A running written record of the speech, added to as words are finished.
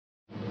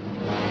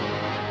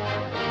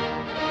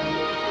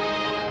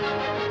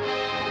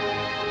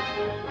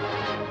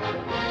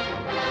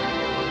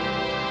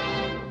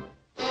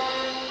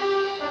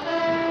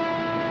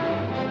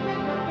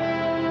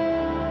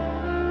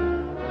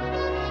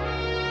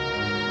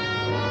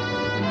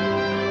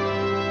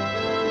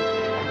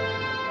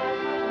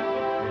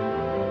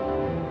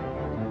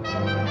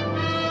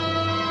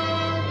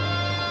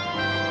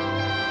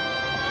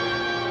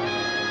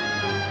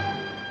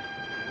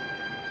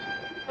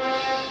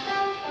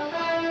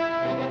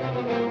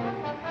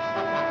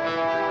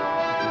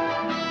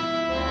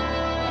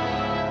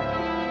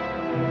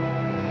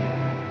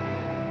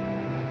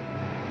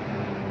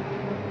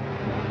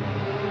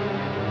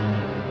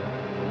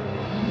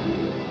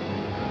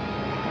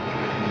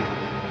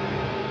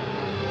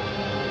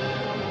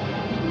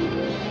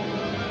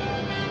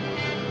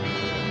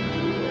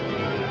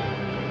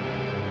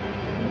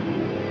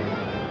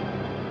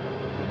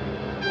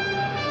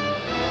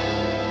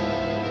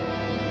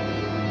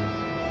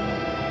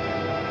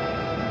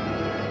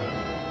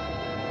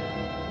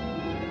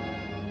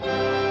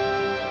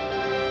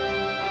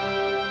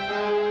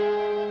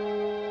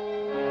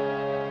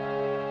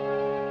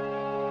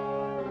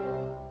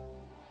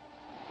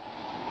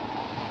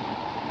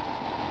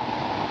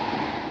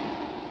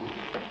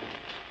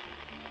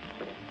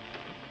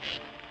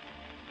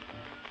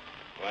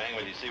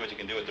Language, you see what you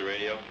can do with the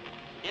radio?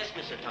 Yes,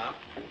 Mr. Tom.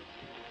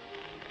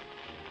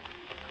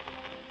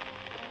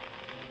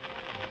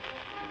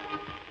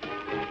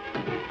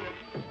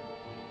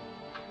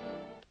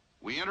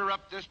 We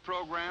interrupt this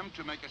program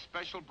to make a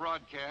special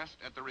broadcast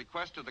at the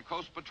request of the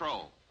Coast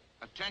Patrol.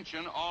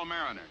 Attention, all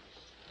mariners.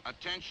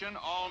 Attention,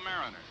 all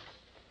mariners.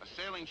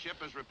 A sailing ship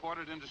is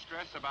reported in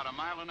distress about 1.5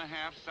 miles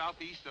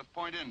southeast of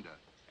Point Inda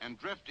and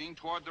drifting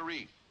toward the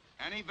reef.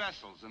 Any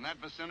vessels in that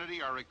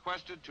vicinity are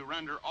requested to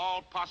render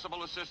all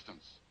possible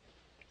assistance.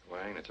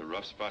 Wang, it's a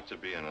rough spot to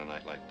be in on a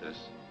night like this.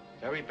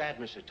 Very bad,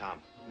 Mr.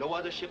 Tom. No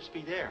other ships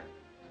be there.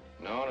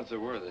 No, and if there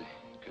were, they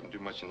couldn't do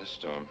much in this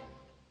storm.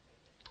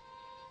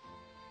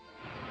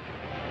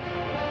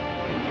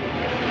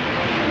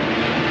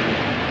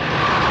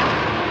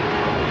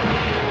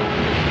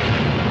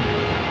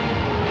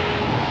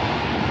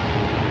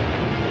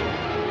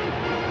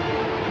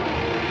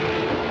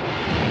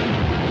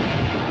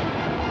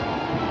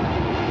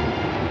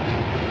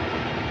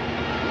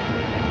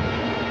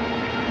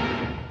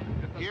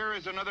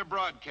 Another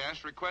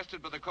broadcast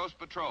requested by the Coast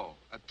Patrol.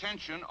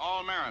 Attention,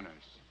 all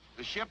mariners.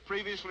 The ship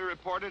previously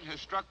reported has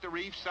struck the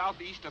reef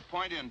southeast of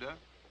Point Inda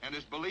and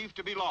is believed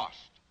to be lost.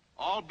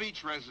 All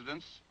beach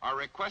residents are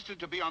requested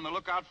to be on the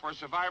lookout for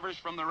survivors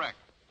from the wreck,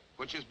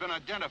 which has been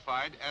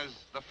identified as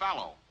the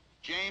Fallow.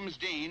 James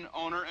Dean,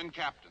 owner and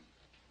captain.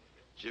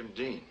 Jim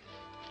Dean.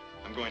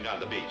 I'm going down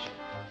to the beach.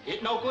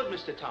 It no good,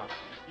 Mr. Tom.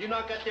 You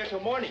not get there till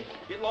morning.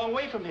 Get long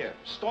way from here.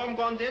 Storm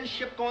gone then,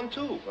 ship gone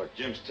too. Look,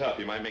 Jim's tough.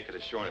 He might make it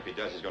ashore, and if he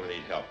does, he's going to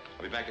need help.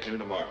 I'll be back at noon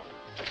tomorrow.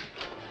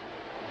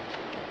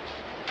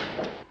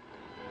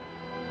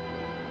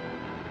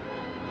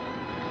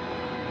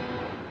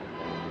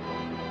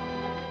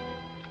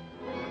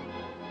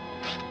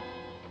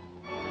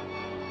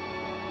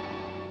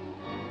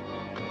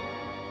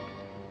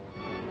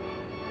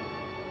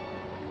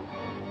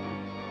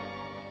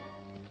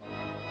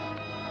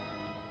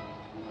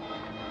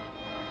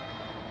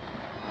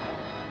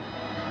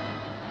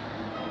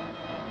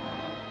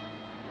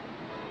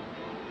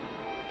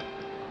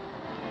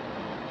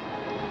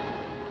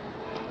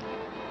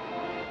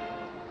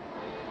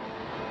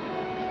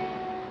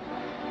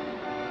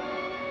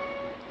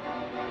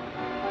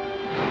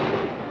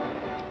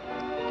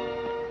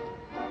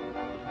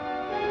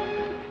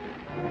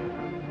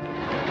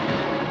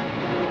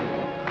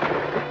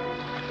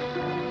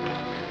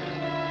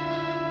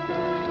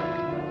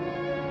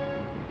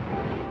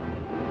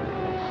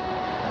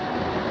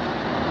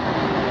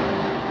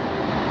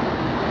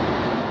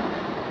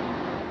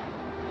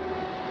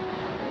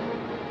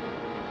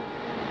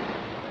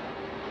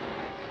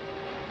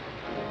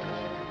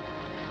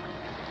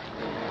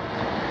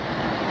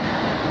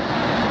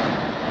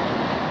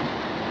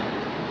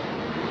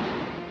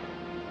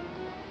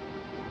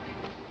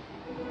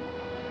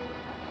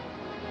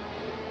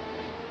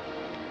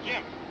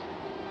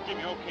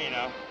 Okay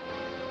now.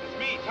 It's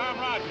me, Tom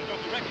Rogers.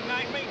 Don't you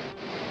recognize me?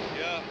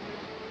 Yeah.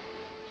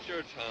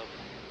 Sure, Tom.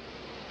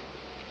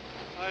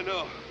 I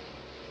know.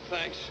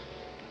 Thanks.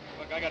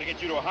 Look, I gotta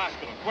get you to a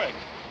hospital, quick.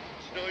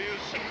 It's no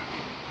use.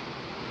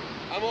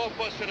 I'm all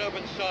busted up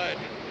inside.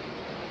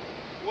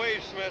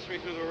 Waves smashed me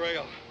through the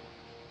rail.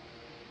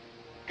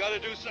 Gotta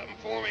do something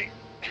for me.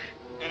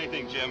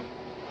 Anything, Jim.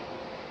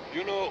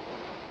 You know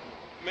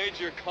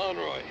Major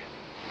Conroy.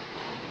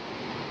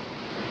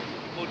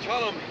 Well,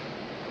 tell him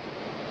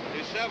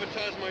they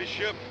sabotaged my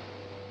ship.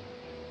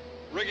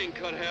 Rigging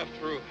cut half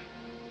through.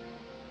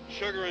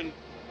 Sugar and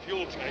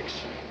fuel tanks.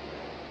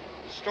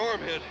 Storm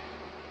hit.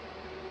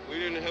 We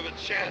didn't have a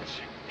chance.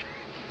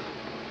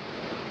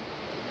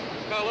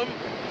 Tell him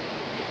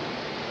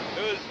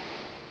it was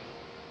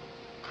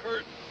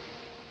Kurt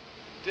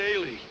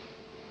Daly.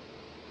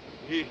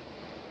 He...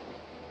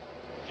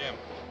 Jim.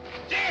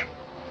 Jim!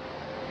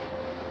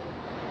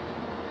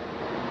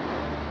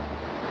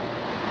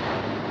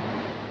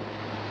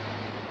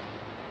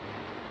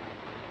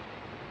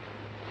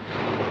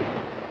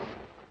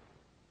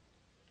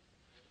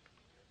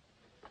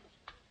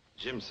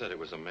 Jim said it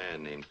was a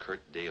man named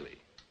Kurt Daly.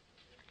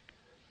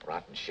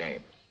 Rotten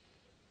shame.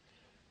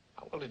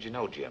 How well did you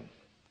know Jim?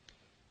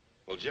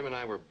 Well, Jim and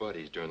I were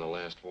buddies during the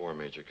last war,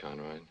 Major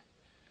Conroy.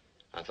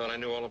 I thought I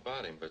knew all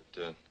about him, but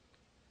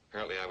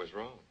apparently I was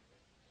wrong.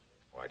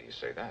 Why do you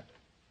say that?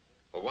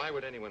 Well, why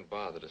would anyone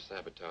bother to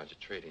sabotage a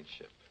trading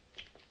ship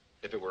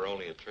if it were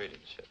only a trading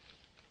ship?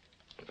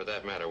 And for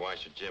that matter, why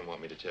should Jim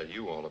want me to tell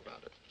you all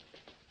about it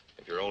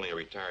if you're only a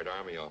retired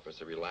Army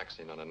officer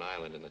relaxing on an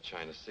island in the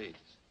China Seas?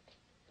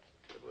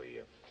 Could we,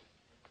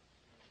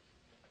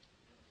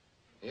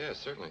 Yeah,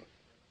 certainly.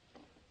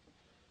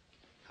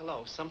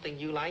 Hello, something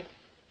you like?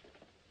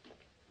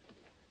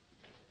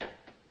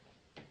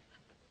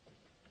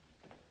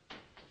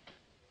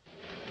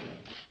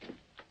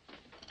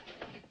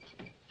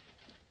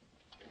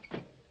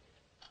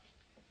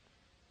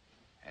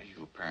 As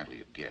you apparently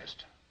have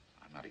guessed,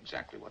 I'm not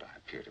exactly what I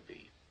appear to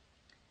be.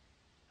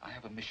 I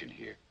have a mission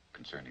here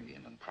concerning the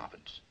inland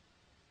province.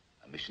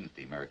 A mission that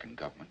the American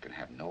government can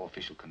have no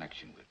official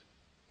connection with.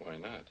 Why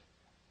not?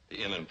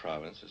 The inland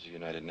province is a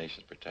United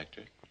Nations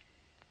protectorate.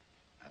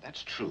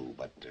 That's true,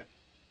 but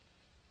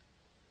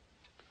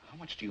how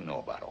much do you know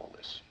about all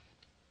this?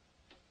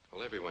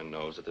 Well, everyone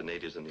knows that the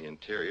natives in the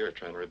interior are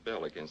trying to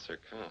rebel against their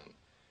Khan.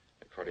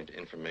 According to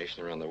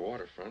information around the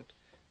waterfront,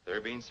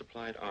 they're being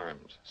supplied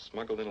arms,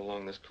 smuggled in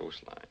along this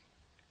coastline.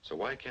 So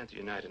why can't the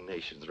United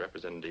Nations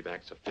representative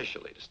act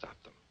officially to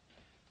stop them?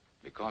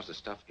 Because the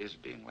stuff is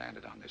being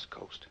landed on this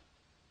coast.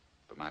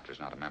 Bermatra's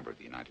not a member of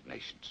the United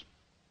Nations.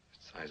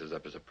 It sizes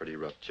up as a pretty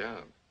rough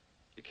job.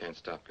 You can't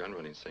stop gun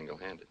running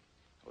single-handed.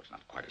 Oh, it's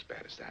not quite as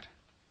bad as that.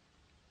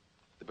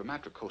 The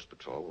Bermatra Coast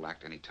Patrol will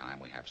act any time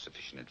we have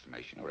sufficient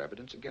information or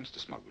evidence against the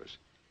smugglers.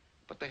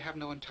 But they have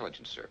no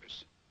intelligence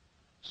service.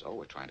 So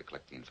we're trying to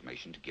collect the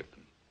information to give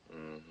them.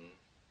 Mm-hmm.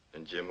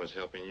 And Jim was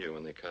helping you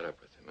when they caught up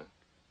with him,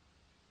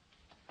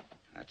 huh?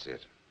 That's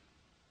it.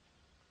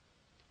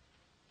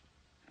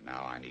 And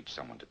now I need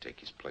someone to take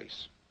his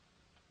place.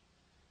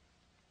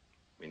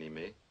 Meaning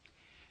me?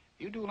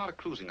 You do a lot of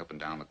cruising up and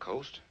down the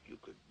coast. You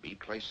could be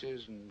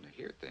places and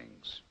hear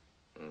things.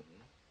 Mm-hmm.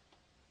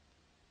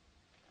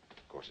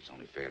 Of course, it's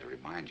only fair to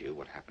remind you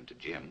what happened to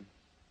Jim.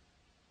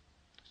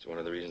 It's one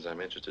of the reasons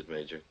I'm interested,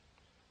 Major.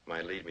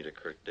 Might lead me to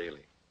Kirk Daly.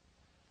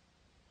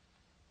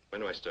 When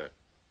do I start?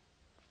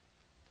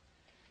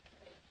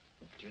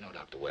 Do you know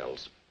Dr.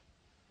 Wells?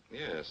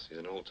 Yes, he's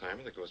an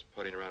old-timer that goes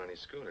putting around on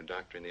his schooner,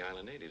 doctoring the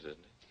island natives, isn't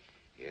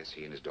he? Yes,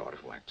 he and his daughter,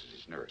 who acts as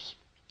his nurse.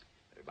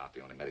 They're about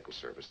the only medical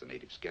service the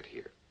natives get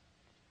here.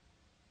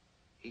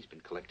 He's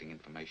been collecting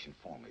information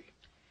for me.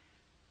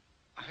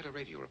 I had a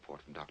radio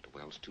report from Dr.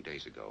 Wells 2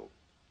 days ago.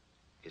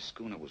 His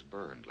schooner was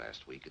burned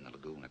last week in the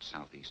lagoon at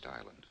Southeast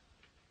Island.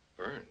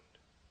 Burned?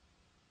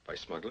 By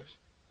smugglers?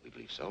 We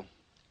believe so.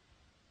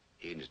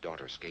 He and his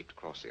daughter escaped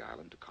across the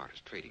island to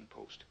Carter's trading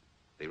post.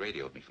 They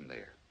radioed me from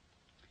there.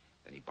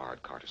 Then he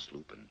borrowed Carter's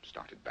sloop and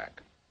started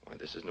back. Why,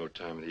 this is no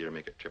time of the year to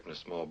make a trip in a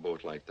small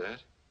boat like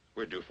that.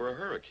 We're due for a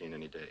hurricane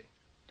any day.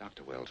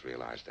 Dr. Wells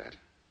realized that.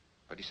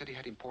 But he said he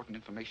had important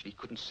information he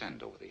couldn't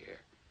send over the air.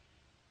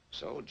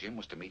 So Jim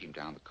was to meet him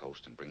down the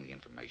coast and bring the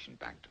information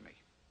back to me.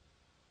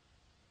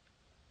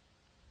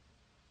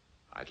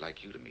 I'd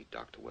like you to meet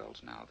Dr.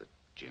 Wells now that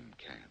Jim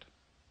can't.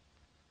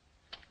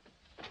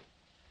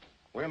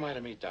 Where am I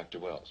to meet Dr.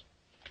 Wells?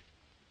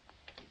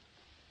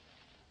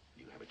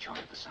 You have a chart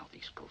of the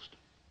southeast coast?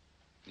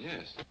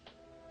 Yes.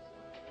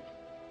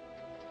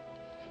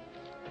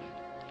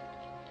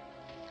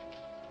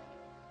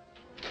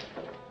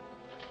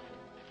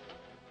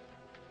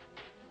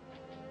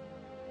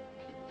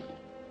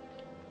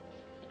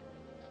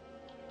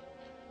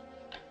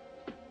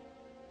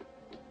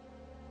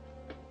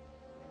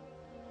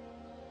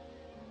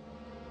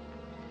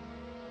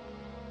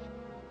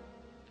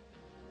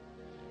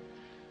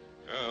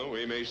 Well,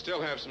 we may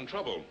still have some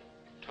trouble.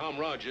 Tom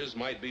Rogers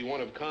might be one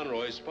of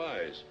Conroy's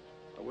spies.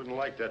 I wouldn't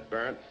like that,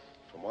 Barrett.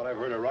 From what I've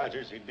heard of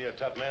Rogers, he'd be a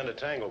tough man to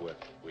tangle with.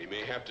 We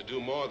may have to do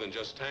more than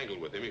just tangle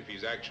with him. If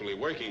he's actually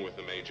working with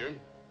the Major,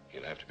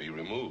 he'll have to be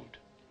removed.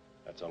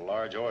 That's a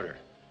large order.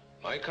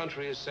 My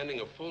country is sending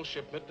a full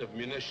shipment of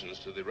munitions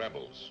to the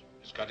rebels.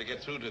 It's got to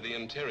get through to the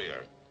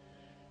interior.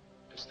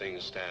 As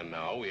things stand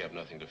now, we have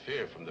nothing to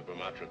fear from the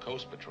Bermatra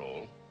Coast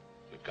Patrol.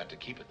 We've got to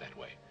keep it that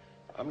way.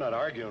 I'm not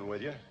arguing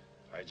with you.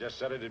 I just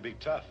said it'd be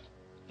tough.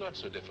 Not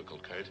so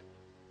difficult, Kurt.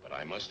 But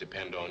I must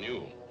depend on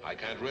you. I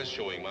can't risk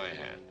showing my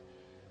hand.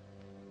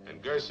 And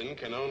Gerson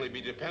can only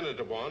be depended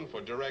upon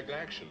for direct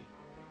action.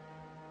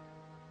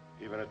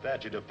 Even at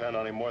that, you depend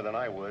on him more than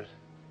I would.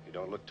 You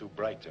don't look too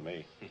bright to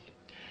me.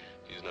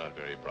 He's not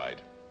very bright.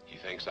 He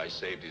thinks I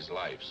saved his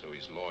life, so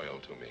he's loyal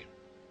to me.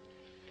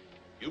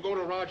 You go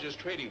to Rogers'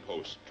 trading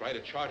post, try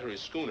to charter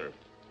his schooner.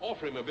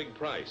 Offer him a big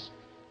price.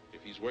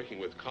 If he's working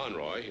with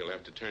Conroy, he'll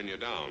have to turn you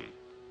down.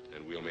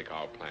 And we'll make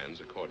our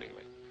plans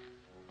accordingly.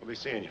 I'll be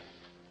seeing you.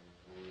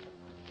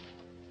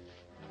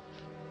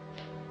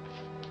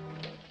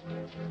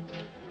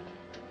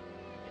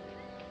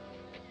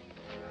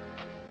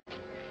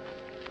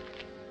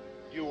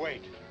 You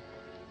wait.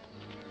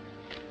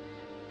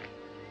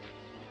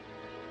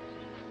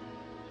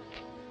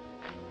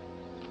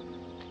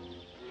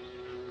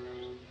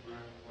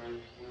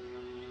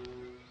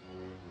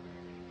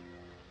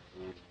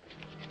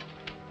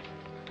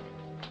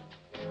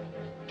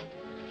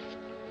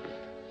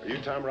 Are you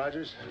Tom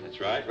Rogers? That's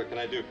right. What can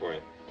I do for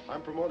you?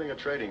 I'm promoting a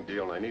trading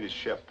deal and I need a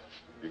ship.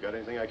 You got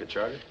anything I could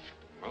charter?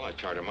 Well, I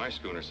charter my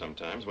schooner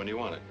sometimes. When do you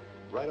want it?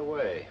 Right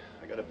away.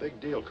 I got a big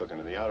deal cooking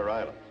in the outer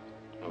island.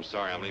 I'm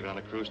sorry. I'm leaving on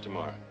a cruise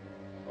tomorrow.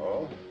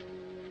 Oh?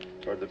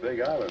 Toward the big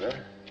island, huh?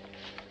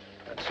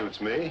 That suits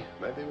me.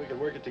 Maybe we could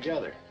work it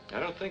together. I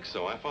don't think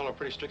so. I follow a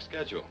pretty strict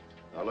schedule.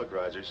 Now, look,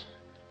 Rogers.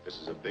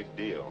 This is a big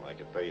deal. I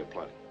could pay you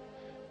plenty.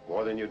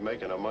 More than you'd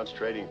make in a month's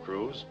trading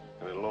cruise,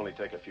 and it'll only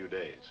take a few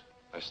days.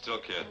 I still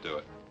can't do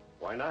it.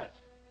 Why not?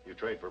 You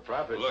trade for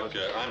profit. Look,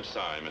 I'm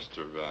sorry,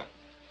 Mr.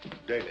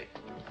 Daly.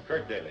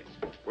 Kirk Daly.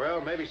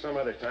 Well, maybe some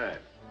other time.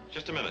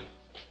 Just a minute.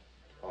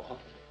 Oh,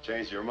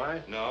 changed your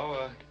mind? No,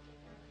 a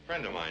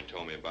friend of mine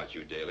told me about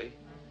you, Daly.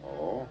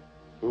 Oh?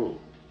 Who?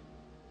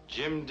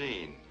 Jim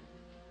Dean.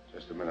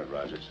 Just a minute,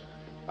 Rogers.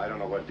 I don't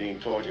know what Dean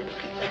told you.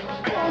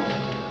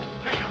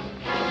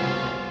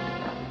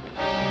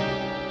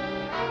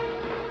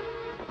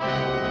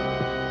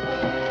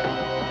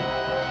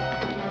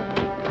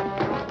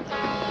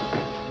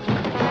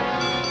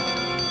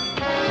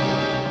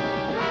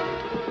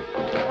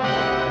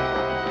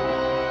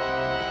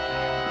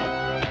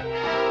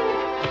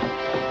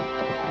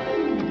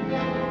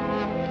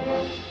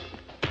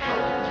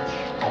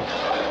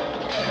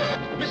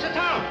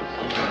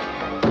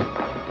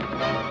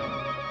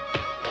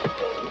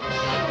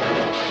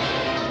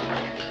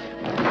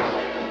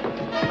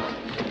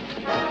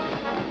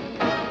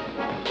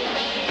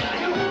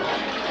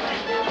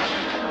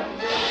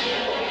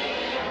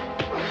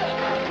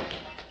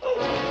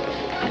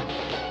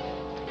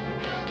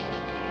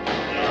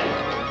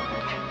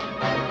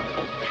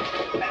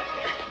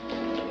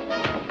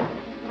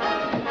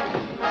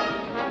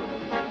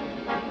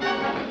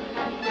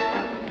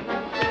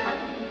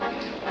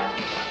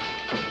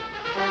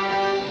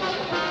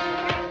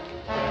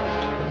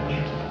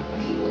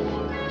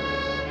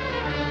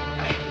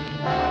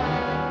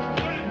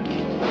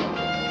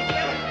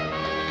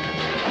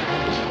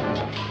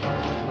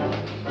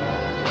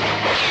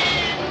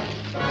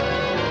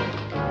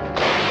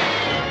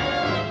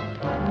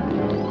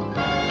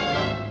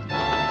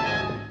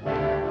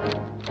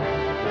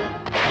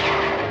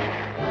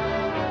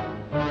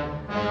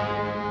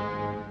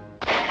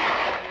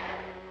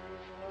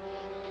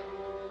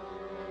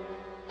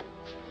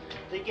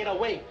 Get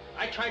away.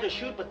 I try to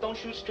shoot, but don't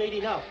shoot straight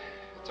enough.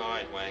 It's all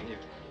right, Wang. You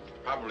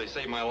probably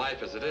saved my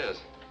life as it is.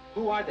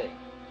 Who are they?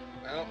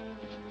 Well,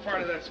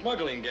 part of that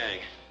smuggling gang.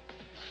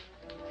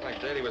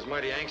 Like Daddy was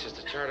mighty anxious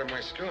to charter my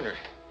schooner.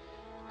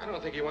 I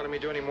don't think he wanted me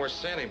to do any more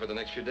sailing for the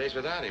next few days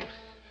without him.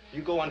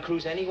 You go on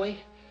cruise anyway?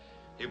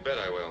 You bet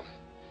I will.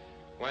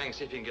 Wang,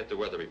 see if you can get the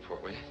weather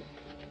report, will you?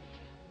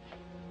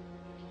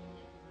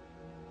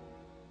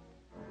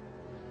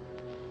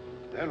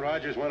 Then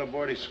Rogers went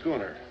aboard his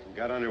schooner and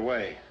got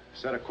underway.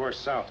 Set a course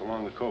south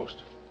along the coast.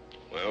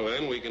 Well,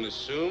 then, we can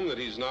assume that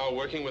he's now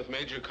working with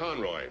Major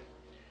Conroy.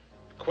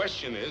 The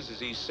question is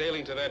he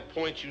sailing to that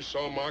point you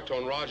saw marked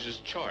on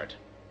Rogers' chart?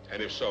 And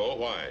if so,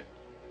 why?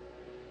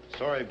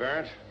 Sorry,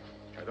 Barrett.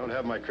 I don't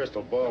have my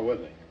crystal ball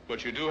with me.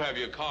 But you do have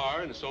your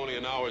car, and it's only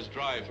an hour's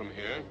drive from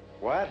here.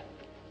 What?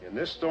 In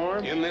this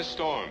storm? In this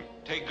storm.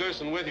 Take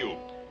Gerson with you.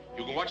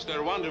 You can watch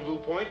their rendezvous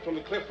point from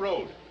the cliff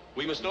road.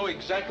 We must know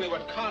exactly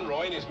what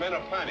Conroy and his men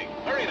are planning.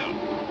 Hurry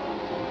now.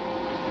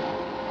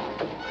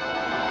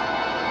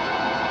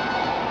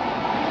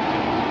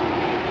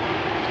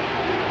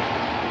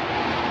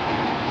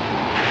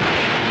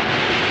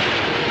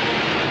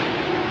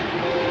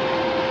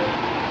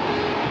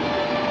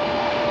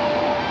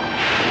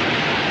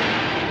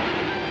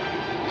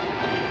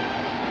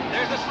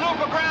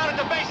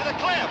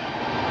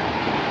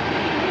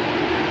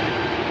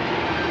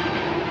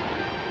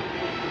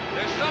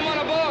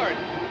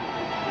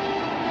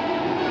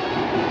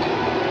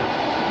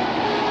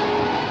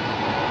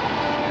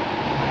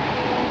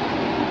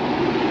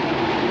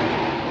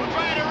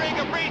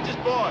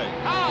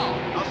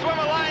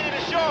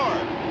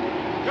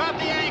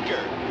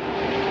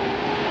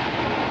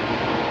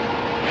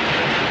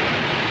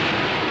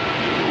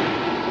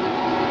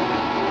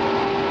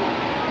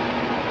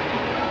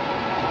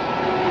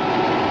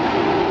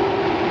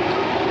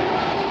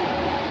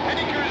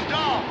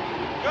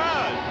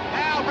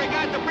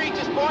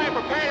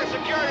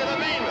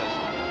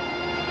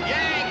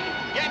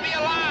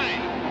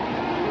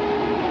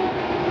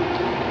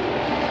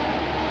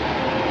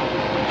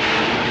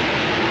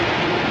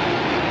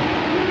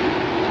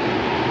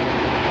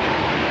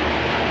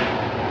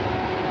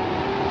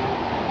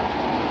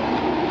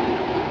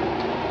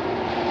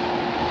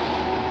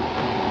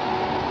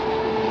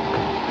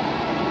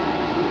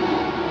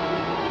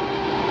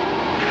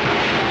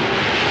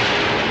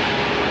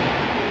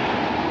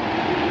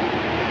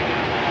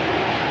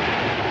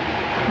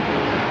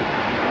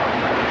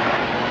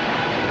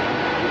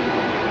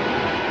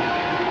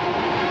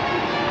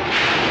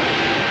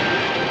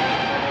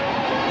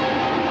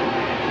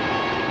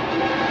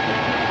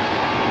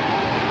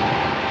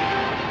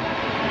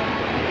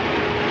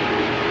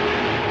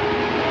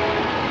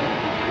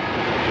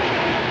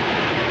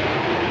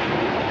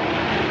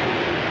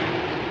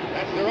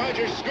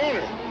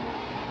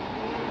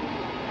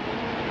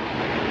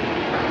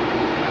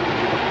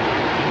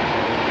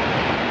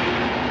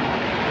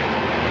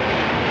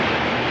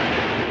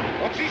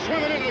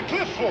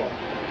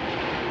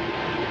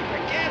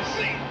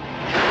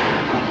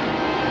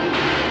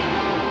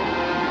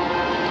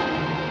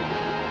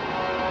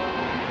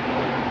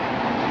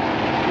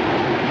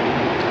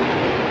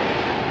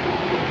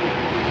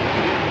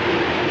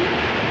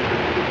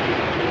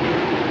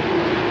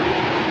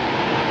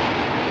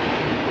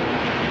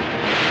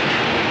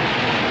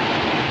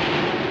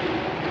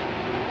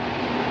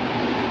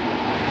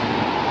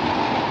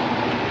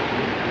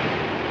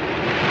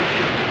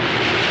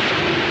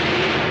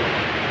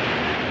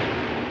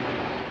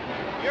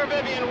 You're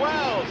Vivian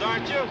Wells,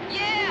 aren't you?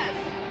 Yes.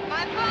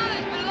 My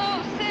father's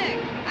below sick.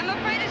 I'm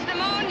afraid it's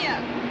pneumonia.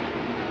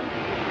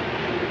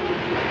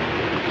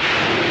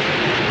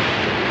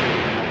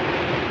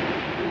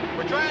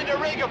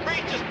 rig a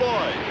breeches,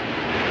 boy.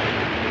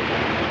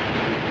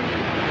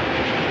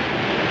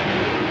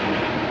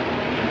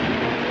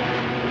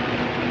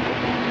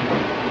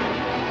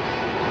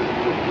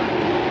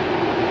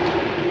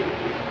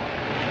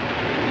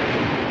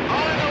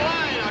 All in the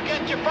line. I'll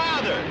get your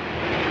father.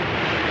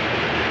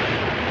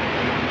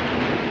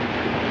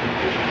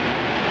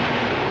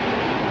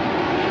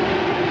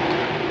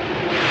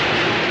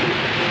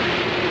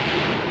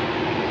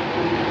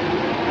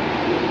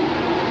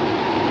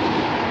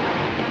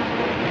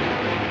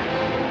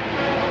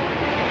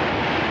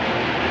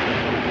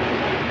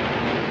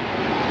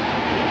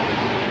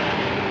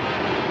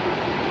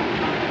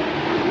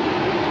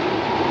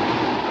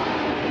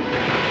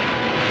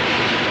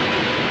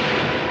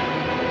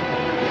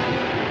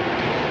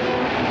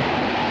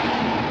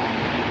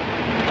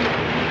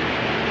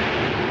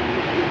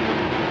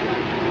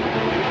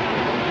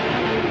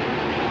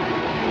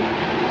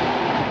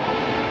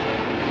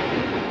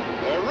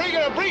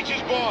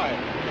 Breeches, boy.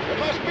 There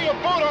must be a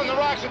boat on the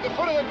rocks at the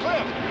foot of the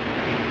cliff.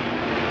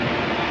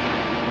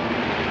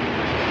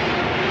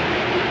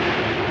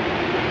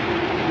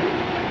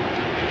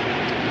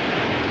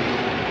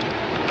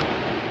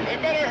 They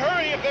better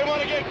hurry if they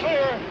want to get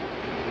clear.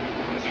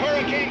 This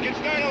hurricane can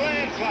start a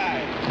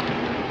landslide.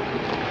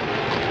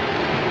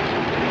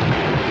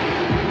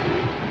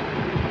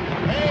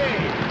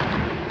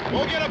 Hey,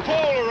 we'll get a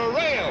pole or a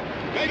rail.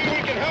 Maybe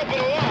we can help it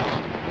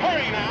along.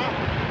 Hurry now.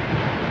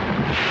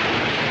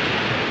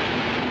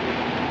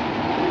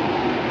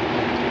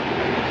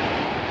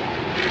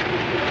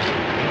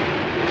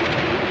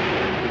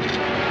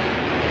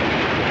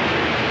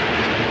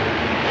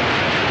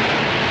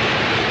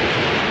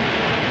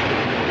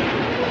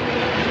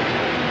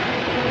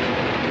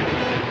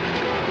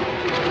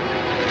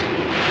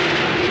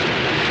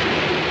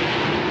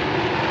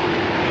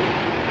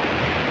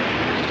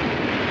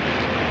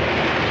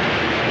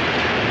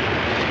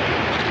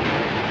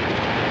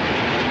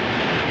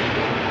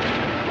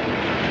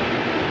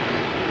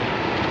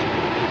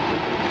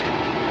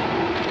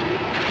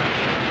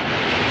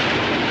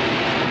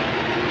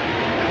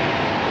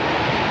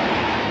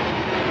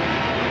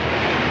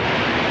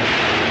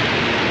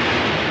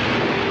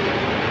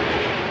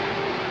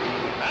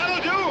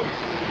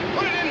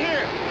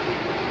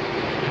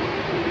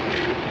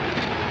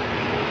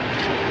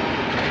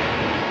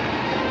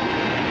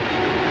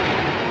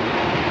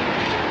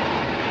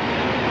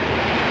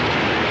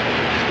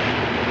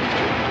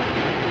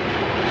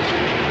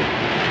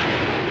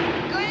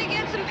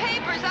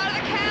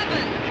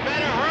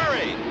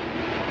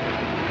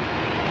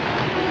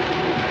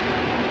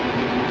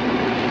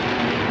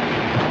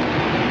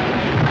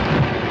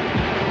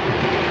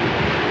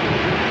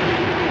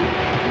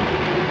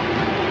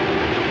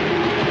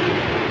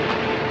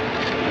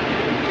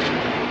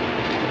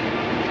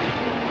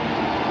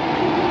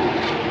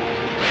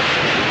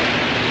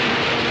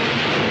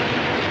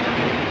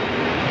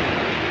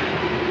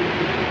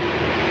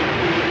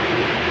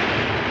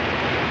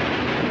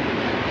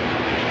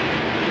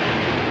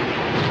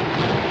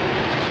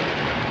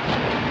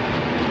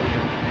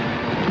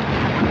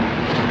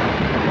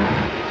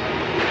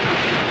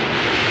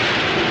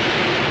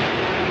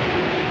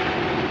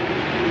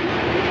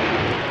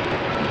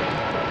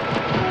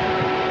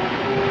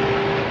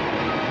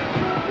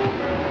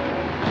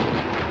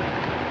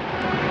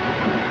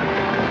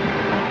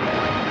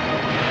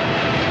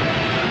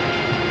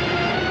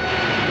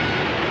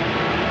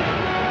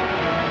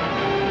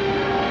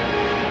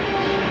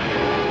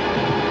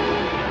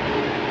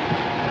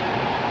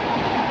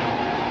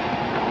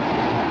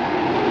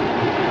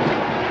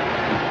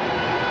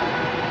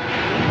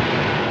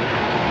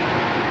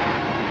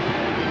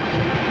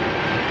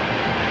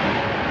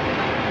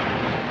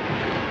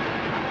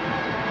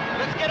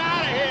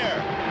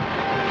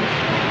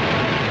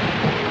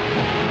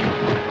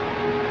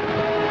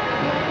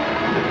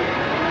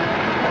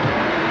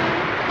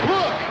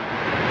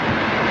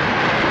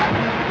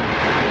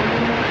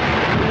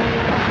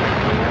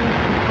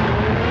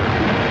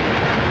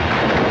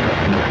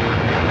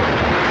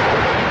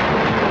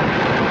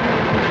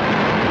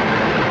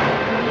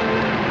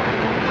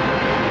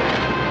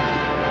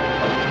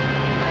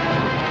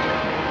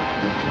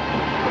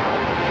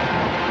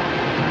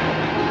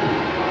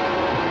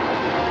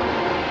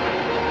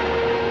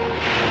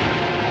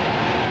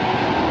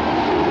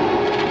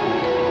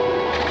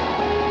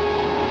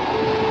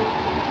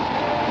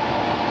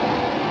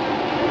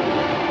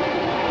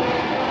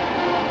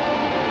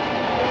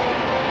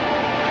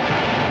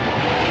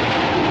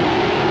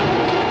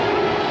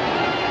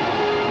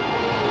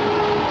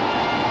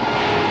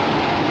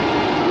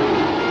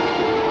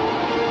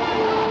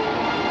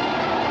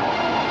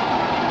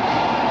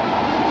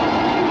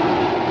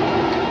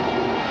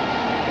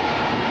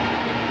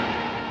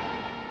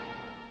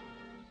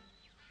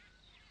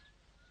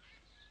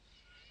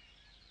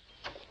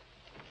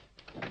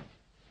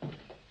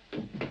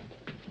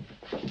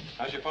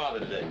 How's your father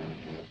today?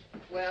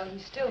 Well,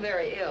 he's still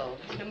very ill.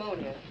 It's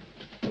pneumonia.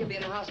 He'll be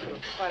in the hospital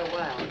for quite a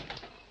while.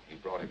 You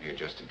brought him here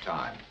just in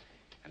time.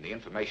 And the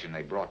information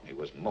they brought me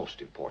was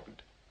most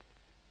important.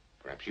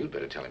 Perhaps you'd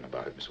better tell him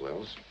about it, Miss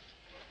Wells.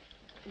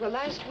 Well,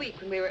 last week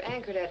when we were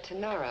anchored at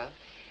Tanara,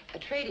 a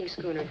trading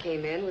schooner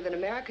came in with an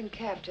American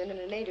captain and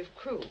a native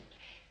crew.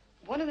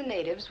 One of the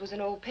natives was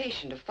an old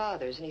patient of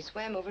Father's, and he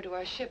swam over to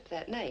our ship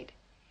that night.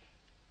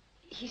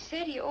 He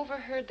said he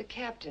overheard the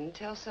captain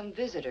tell some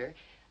visitor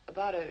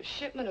about a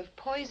shipment of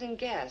poison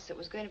gas that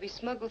was going to be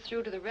smuggled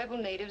through to the rebel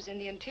natives in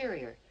the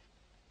interior.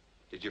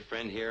 Did your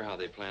friend hear how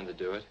they planned to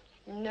do it?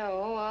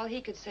 No, all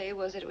he could say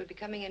was that it would be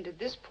coming into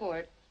this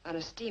port on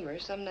a steamer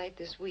some night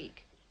this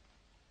week.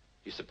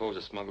 You suppose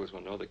the smugglers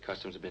will know that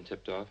customs have been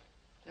tipped off?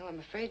 No, I'm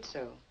afraid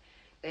so.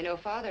 They know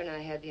Father and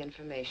I had the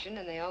information,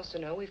 and they also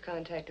know we've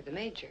contacted the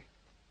Major.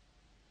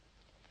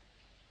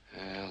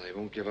 Well, they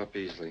won't give up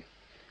easily.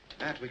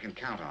 That we can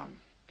count on.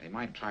 They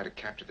might try to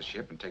capture the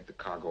ship and take the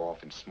cargo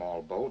off in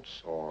small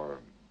boats, or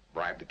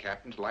bribe the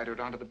captain to lighter it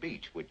onto the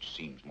beach, which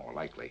seems more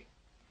likely.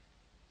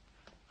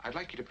 I'd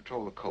like you to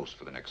patrol the coast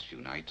for the next few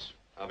nights.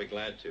 I'll be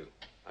glad to.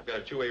 I've got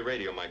a two-way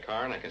radio in my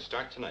car, and I can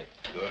start tonight.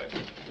 Good.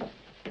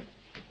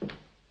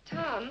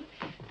 Tom,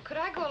 could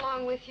I go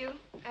along with you?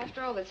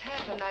 After all that's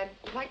happened, I'd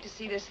like to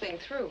see this thing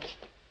through.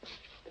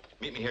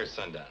 Meet me here at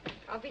sundown.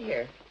 I'll be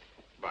here.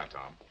 Bye,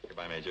 Tom.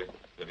 Goodbye, Major.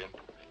 Vivian.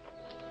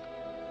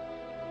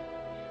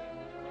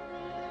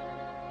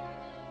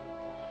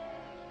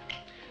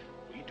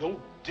 We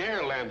don't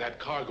dare land that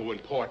cargo in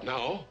port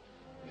now.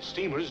 The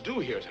steamer's due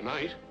here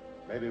tonight.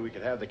 Maybe we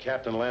could have the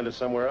captain land it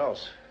somewhere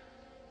else.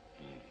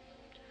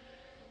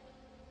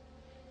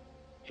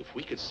 If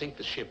we could sink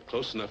the ship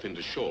close enough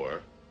into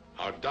shore,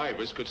 our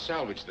divers could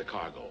salvage the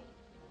cargo.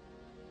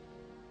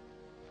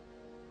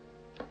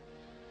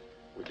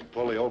 We could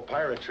pull the old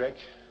pirate trick,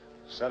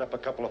 set up a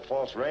couple of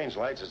false range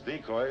lights as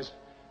decoys,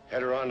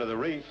 head her onto the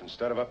reef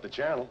instead of up the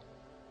channel.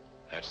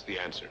 That's the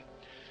answer.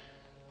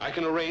 I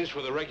can arrange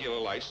for the regular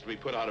lights to be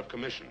put out of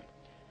commission.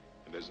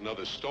 And there's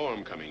another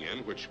storm coming in,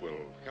 which will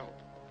help.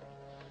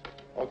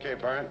 Okay,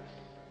 Barn.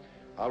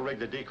 I'll rig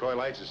the decoy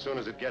lights as soon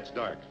as it gets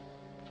dark.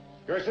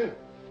 Gerson?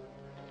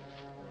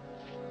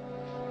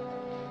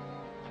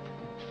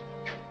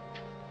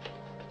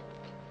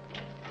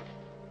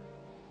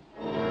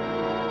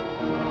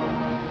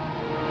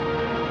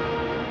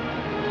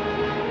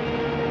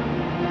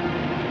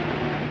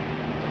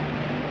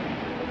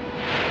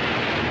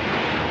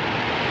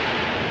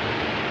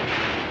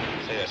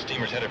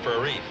 Steamer's headed for a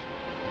reef.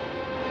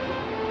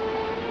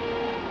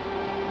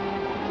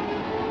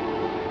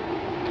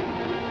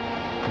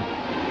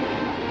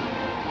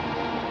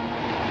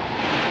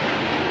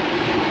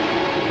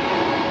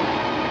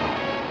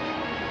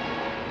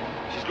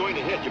 She's going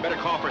to hit. You better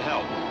call for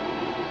help.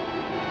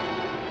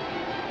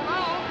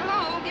 Hello,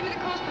 hello. Give me the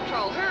Coast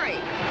Patrol. Hurry.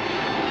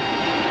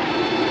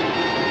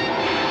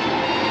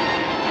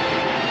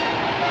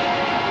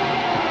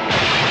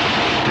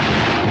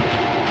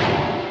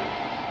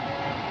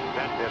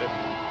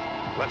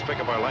 Let's pick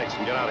up our lights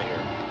and get out of here.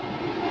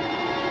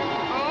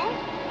 Oh?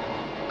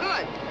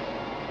 Good.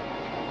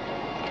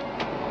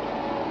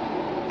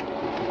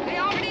 They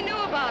already knew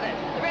about it.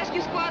 The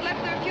rescue squad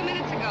left there a few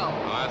minutes ago.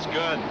 Oh, that's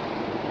good.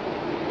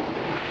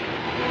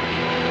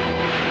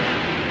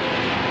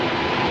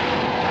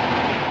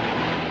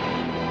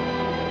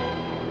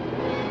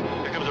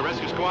 Here comes the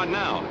rescue squad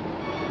now.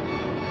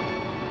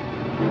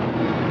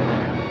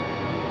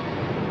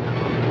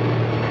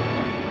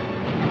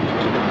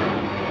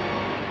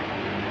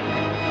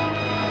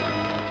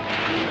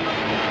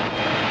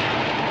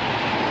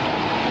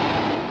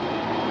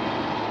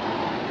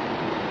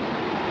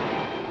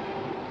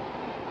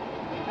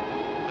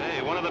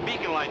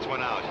 Lights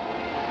went out.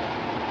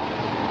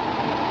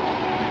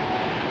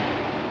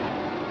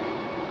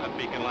 That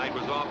beacon light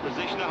was off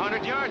position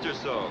 100 yards or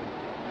so.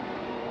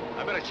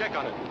 I better check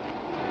on it.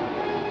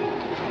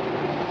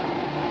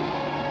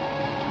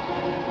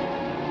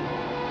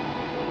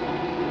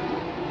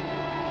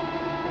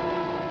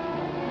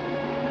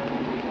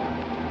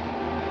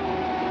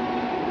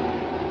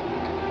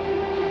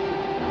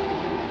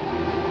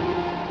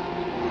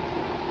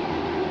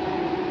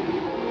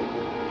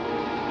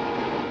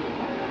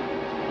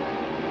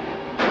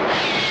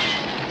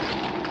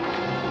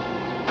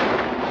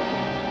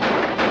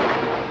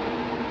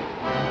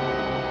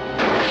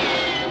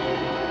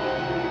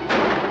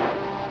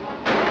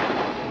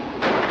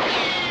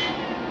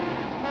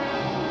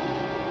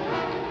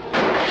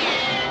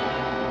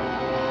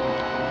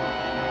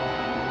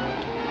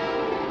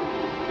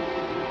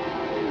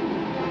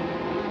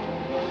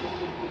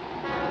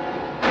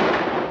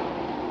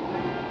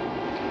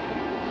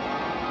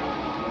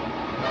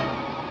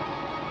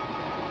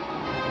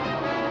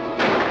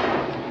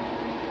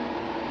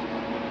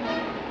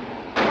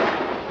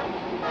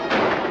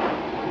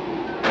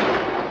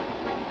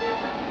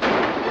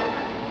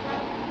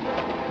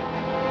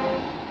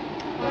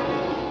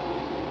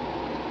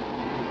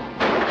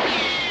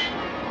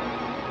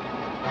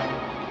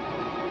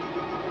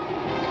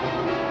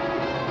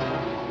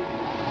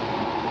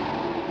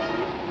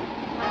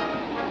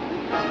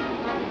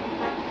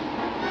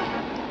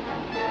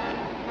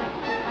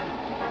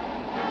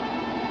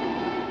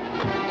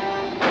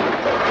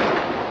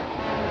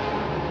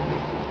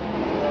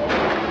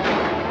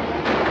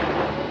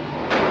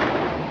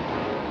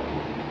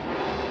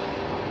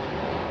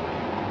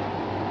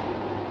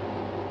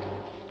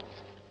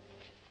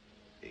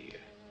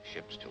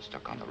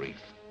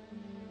 reef.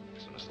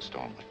 As soon as the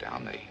storm went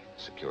down, they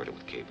secured it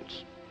with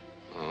cables.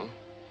 Oh?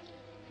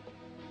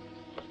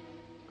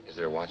 Is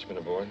there a watchman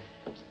aboard?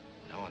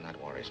 No, and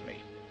that worries me.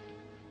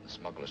 The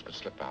smugglers could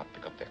slip out,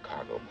 pick up their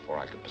cargo before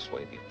I could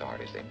persuade the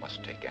authorities they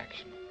must take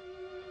action.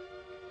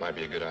 Might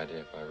be a good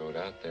idea if I rode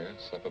out there and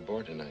slept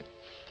aboard tonight.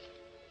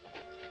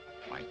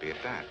 Might be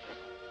at that.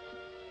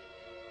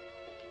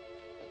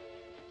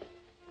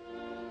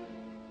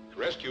 The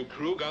rescue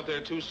crew got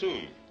there too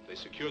soon. They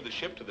secured the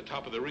ship to the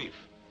top of the reef.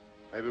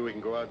 Maybe we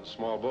can go out in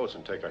small boats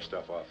and take our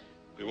stuff off.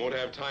 We won't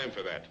have time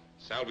for that.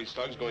 Salvage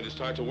slug's going to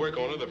start to work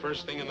on her the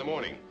first thing in the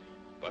morning.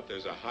 But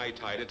there's a high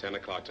tide at 10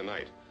 o'clock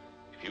tonight.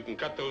 If you can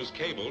cut those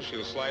cables,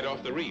 she'll slide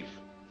off the reef.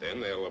 Then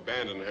they'll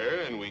abandon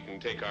her, and we can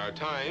take our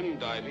time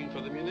diving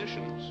for the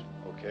munitions.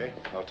 Okay,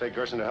 I'll take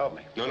Gerson to help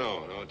me.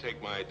 No,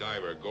 take my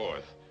diver,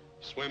 Gorth.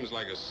 Swims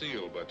like a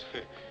seal, but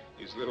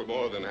he's little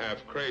more than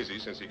half crazy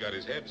since he got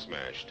his head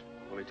smashed.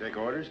 Will he take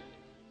orders?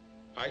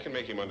 I can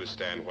make him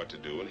understand what to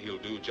do, and he'll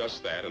do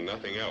just that and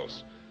nothing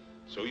else.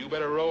 So you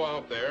better row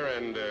out there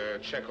and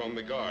check on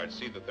the guards,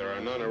 see that there are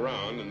none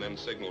around, and then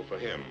signal for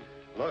him.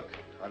 Look,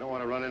 I don't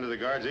want to run into the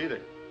guards either.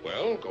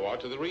 Well, go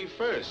out to the reef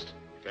first.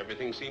 If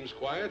everything seems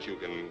quiet, you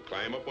can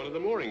climb up one of the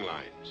mooring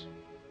lines.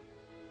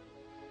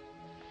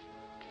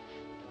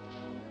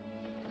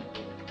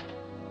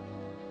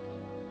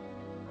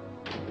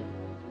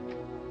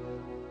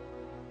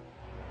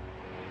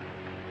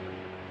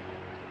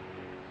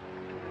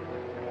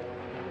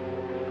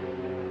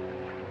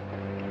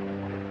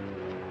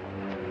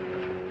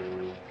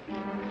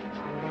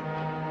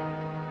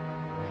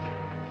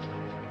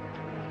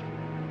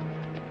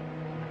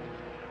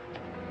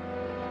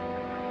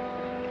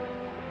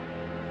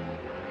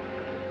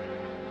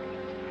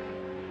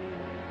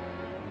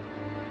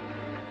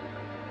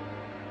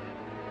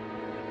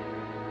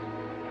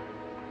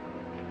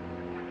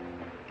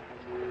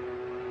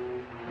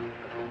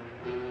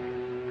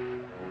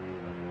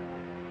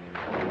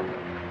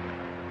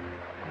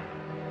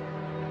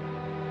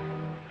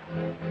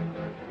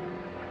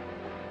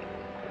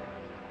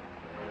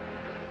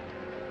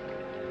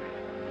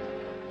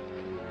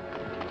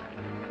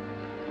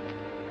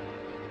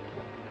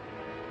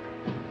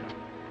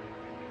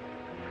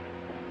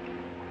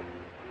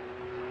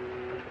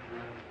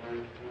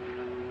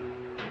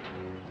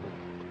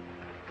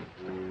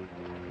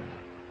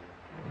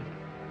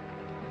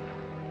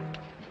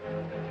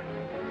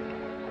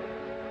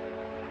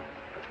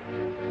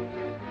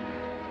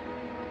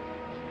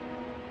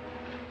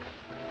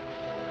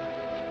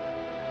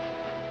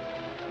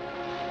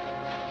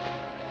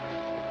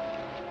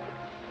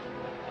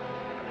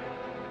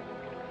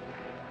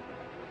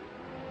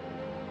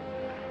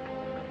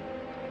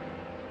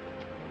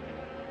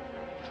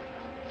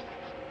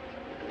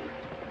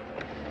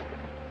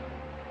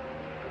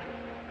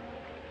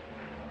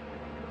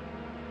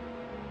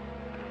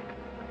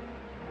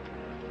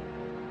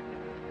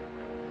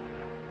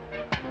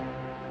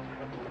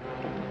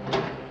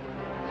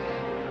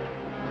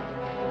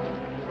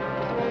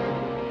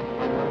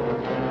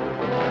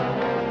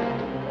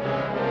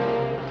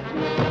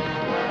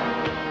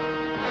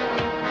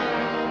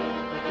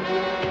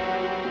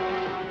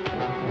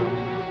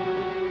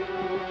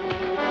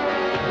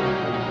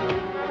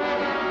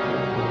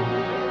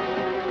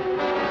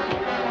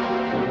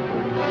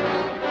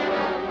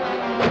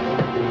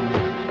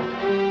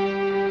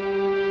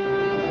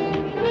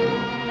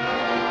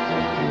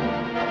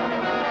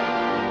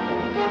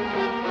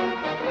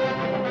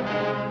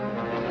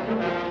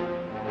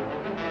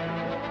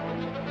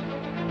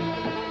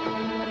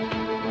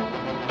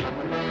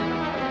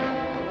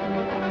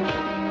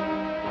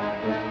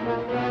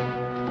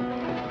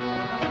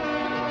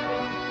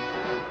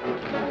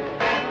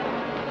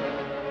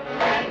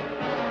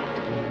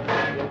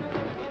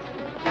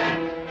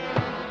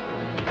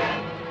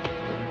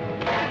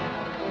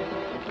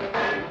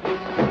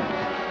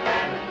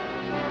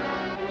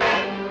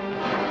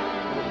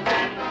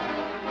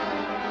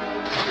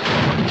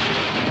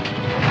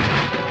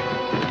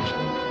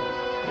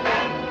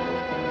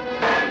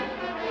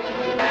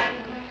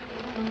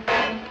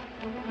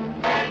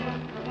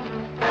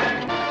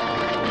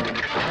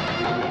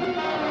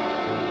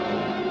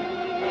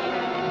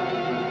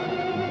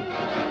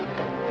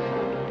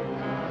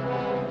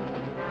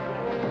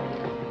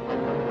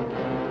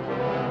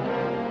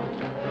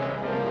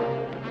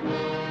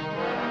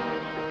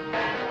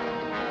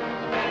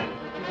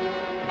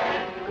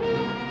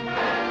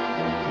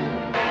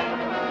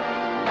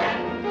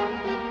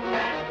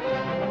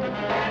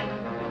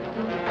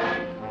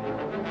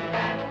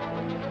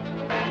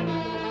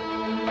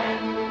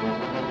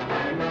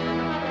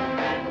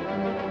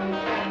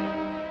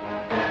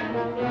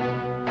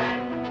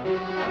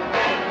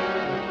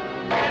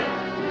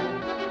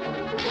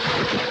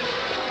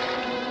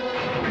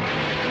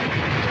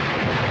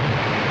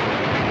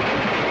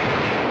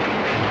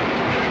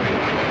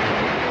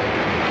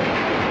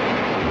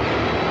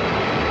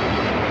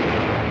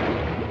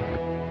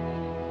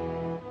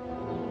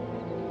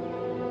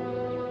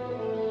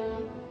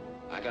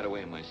 I got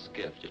away in my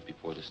skiff just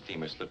before the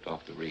steamer slipped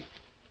off the reef.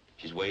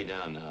 She's way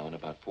down now in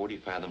about 40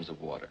 fathoms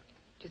of water.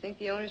 Do you think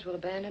the owners will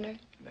abandon her?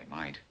 They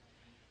might.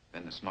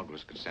 Then the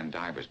smugglers could send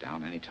divers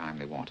down any time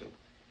they want to.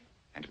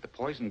 And if the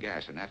poison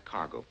gas in that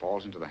cargo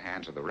falls into the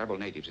hands of the rebel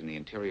natives in the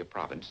interior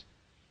province,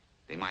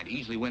 they might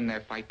easily win their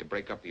fight to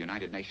break up the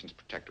United Nations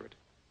Protectorate.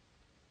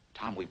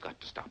 Tom, we've got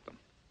to stop them.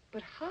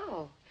 But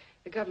how?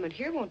 The government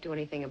here won't do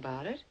anything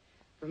about it.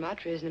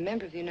 Vermont isn't a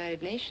member of the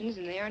United Nations,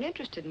 and they aren't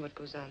interested in what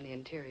goes on in the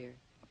interior.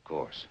 Of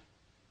course.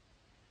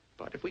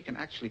 But if we can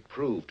actually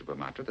prove to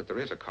Vermont that there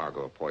is a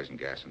cargo of poison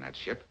gas in that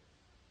ship,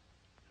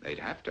 they'd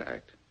have to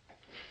act.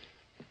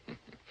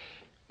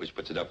 Which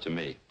puts it up to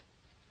me.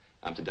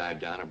 I'm to dive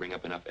down and bring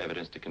up enough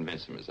evidence to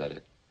convince him, is that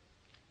it?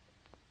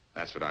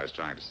 That's what I was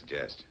trying to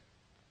suggest.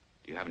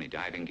 Do you have any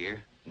diving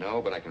gear?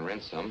 No, but I can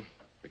rent some.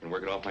 We can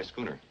work it off my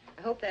schooner.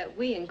 I hope that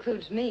we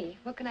includes me.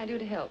 What can I do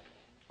to help?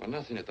 Well,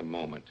 nothing at the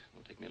moment.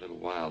 It'll take me a little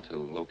while to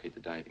locate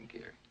the diving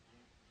gear.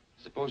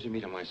 Suppose you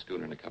meet on my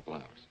schooner in a couple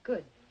hours.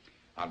 Good.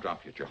 I'll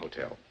drop you at your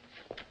hotel.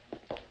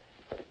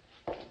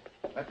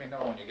 Let me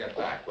know when you get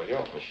back, will you?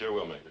 I sure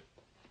will, Major.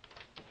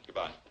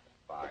 Goodbye.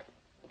 Bye.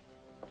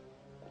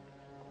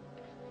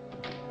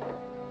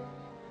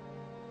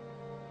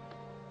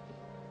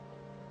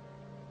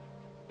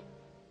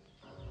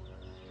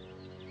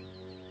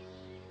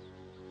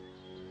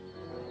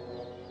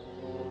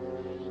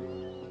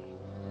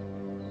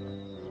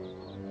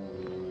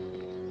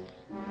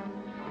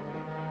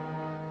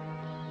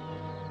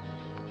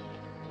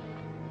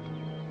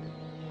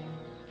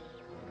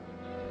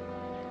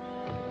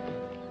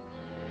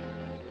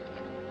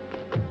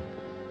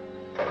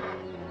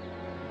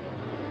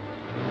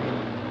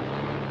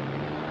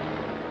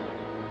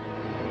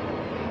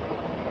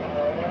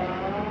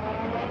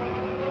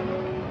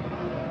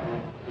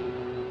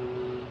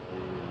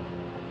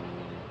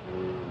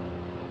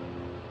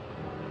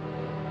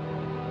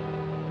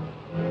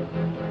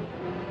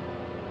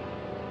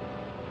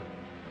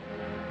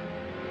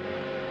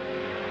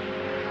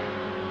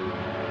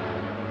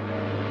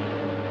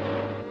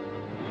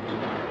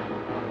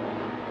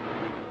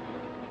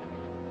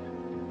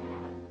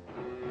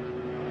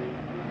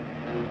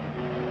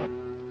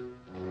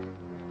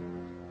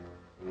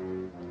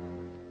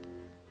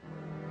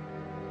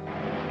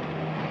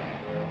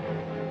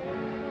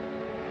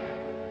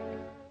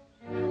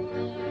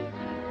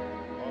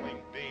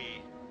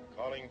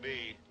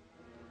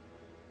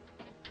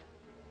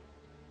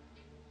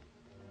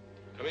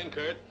 Come in,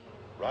 Kurt.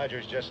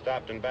 Roger's just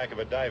stopped in back of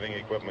a diving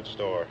equipment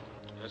store.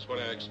 That's what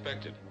I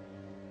expected.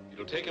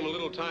 It'll take him a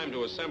little time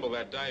to assemble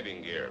that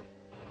diving gear.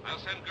 I'll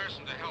send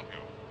Gerson to help you.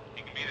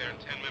 He can be there in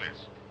 10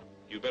 minutes.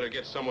 You better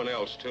get someone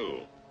else, too.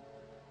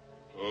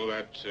 Oh,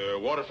 that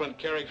waterfront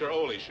character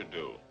Ole should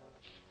do.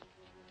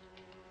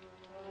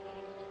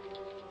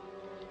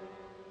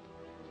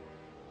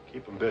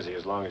 Keep him busy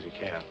as long as you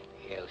can.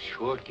 He'll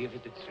sure give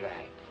it a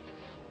try.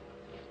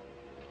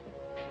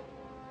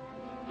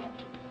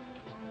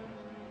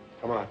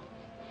 Come on.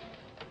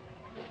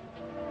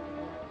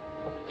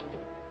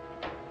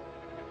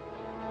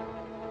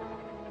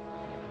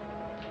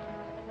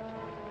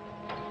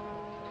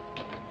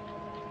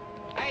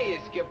 Hiya,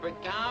 Skipper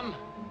Tom.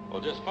 Well,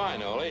 just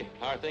fine, Ole.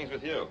 How are things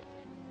with you?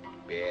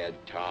 Bad,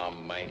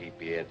 Tom, mighty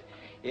bad.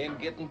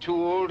 Ain't getting too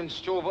old and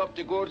stove up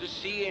to go to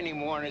sea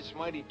anymore, and it's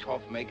mighty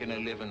tough making a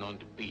living on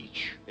the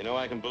beach. You know,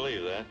 I can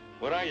believe that.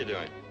 What are you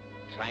doing?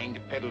 Trying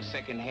to peddle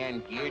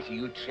second-hand gear to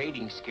you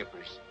trading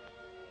skippers.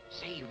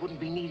 Say, you wouldn't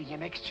be needing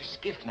an extra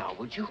skiff now,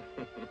 would you?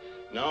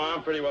 No,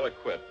 I'm pretty well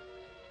equipped.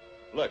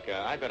 Look,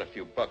 I've got a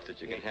few bucks that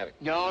you can have.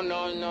 No,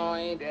 I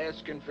ain't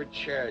asking for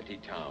charity,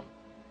 Tom.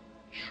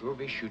 Sure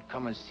wish you'd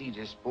come and see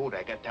this boat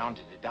I got down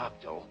to the dock,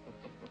 though.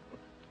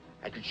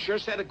 I could sure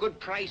set a good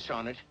price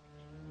on it.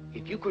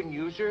 If you couldn't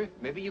use her,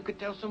 maybe you could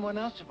tell someone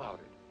else about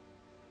it.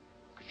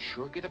 Could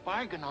sure get a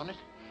bargain on it.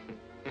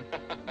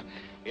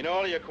 You know,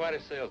 Ole, you're quite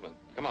a salesman.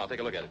 Come on, take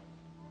a look at it.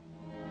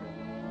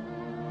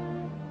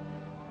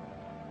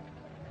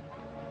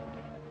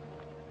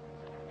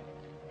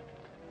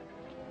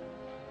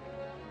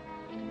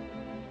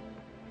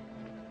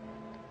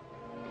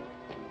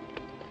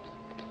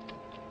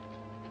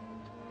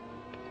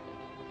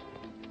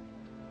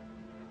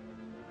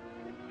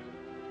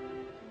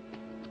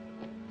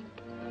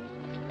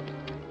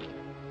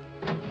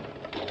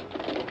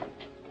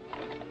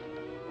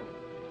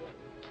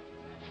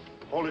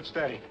 Hold it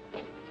steady.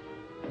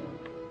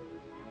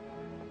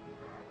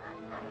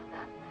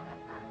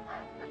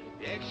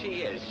 There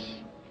she is.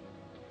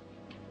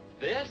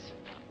 This?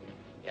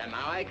 Yeah,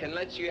 now I can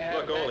let you have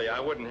Look, that. Ole, I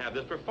wouldn't have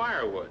this for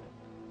firewood.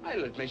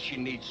 I'll admit she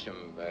needs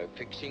some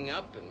fixing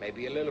up and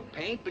maybe a little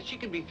paint, but she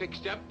can be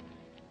fixed up.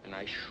 And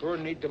I sure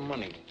need the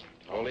money.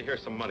 Ole,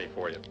 here's some money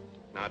for you.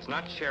 Now, it's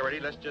not charity.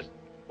 Let's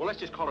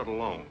just call it a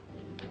loan.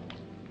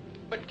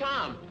 But,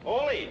 Tom...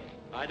 Ole,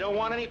 I don't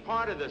want any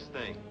part of this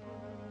thing.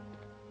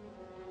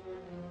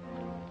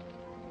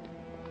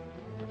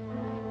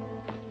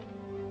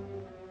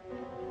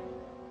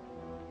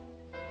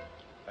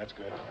 That's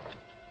good.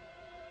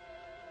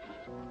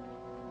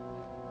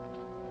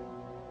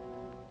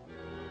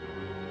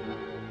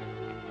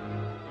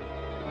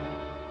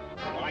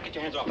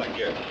 your hands off that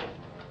gear.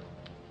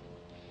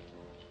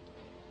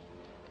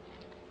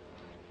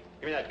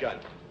 Give me that gun.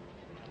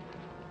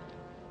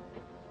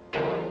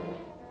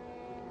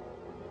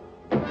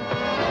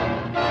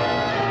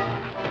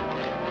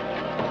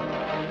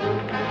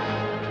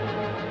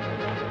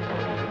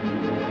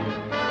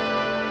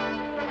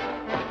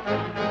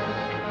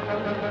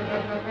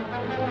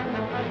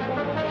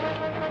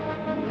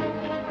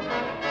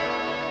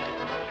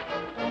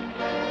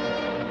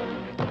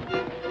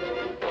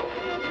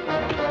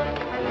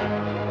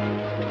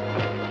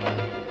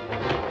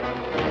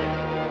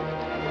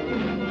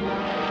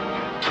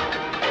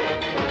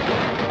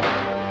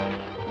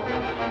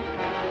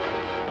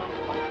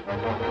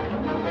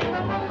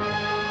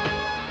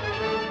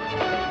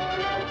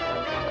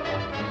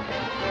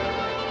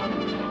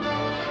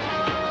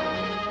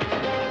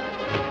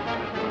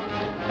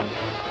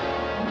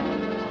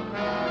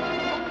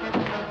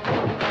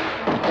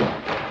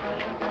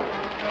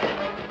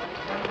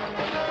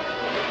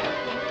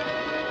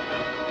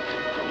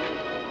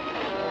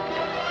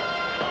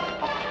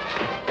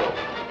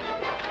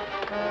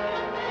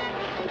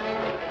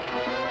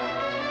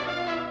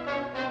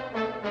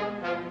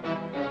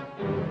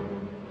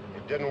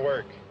 Didn't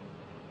work.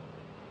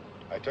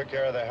 I took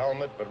care of the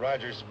helmet, but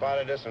Roger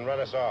spotted us and run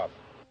us off.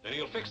 Then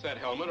he'll fix that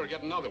helmet or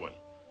get another one.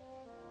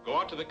 Go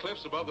out to the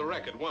cliffs above the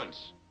wreck at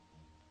once.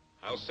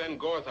 I'll send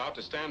Gorth out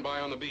to stand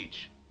by on the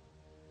beach.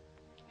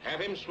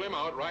 Have him swim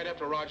out right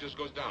after Rogers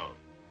goes down.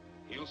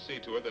 He'll see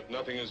to it that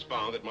nothing is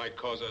found that might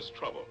cause us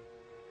trouble.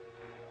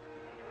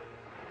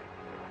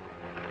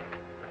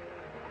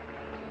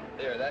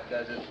 There, that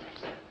does it.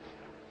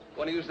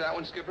 Want to use that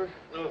one, Skipper?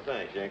 No,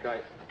 thanks, Yank.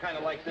 I kind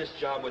of like this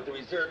job with the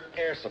reserve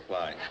air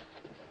supply.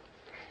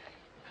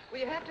 Will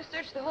you have to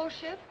search the whole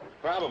ship?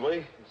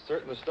 Probably.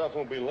 Certain the stuff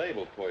won't be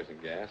labeled poison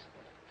gas.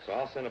 So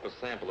I'll send up a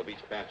sample of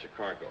each batch of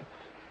cargo.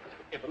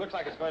 If it looks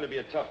like it's going to be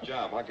a tough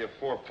job, I'll give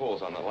 4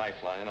 pulls on the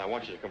lifeline. I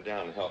want you to come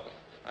down and help us.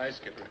 Aye,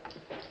 Skipper.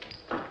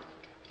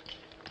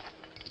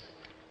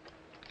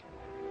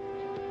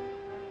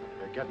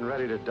 They're getting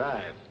ready to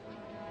dive.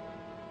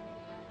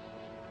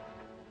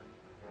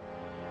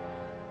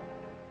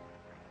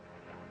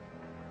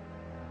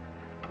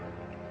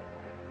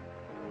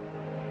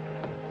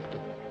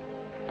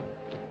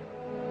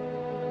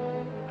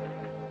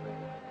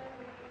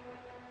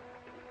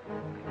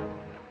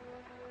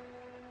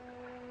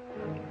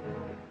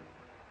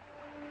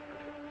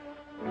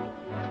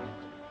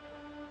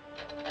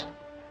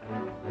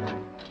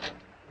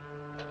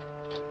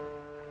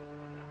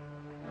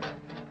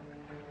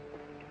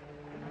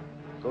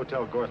 Go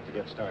tell Gorth to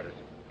get started.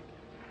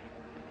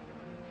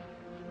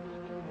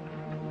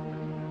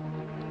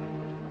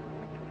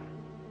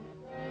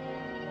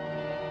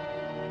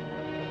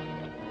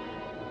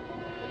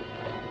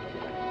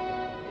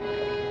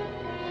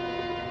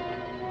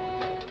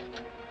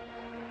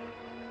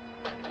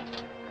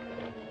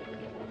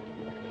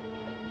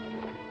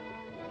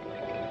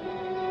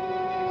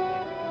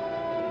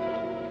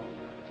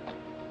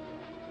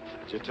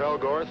 Did you tell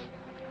Gorth?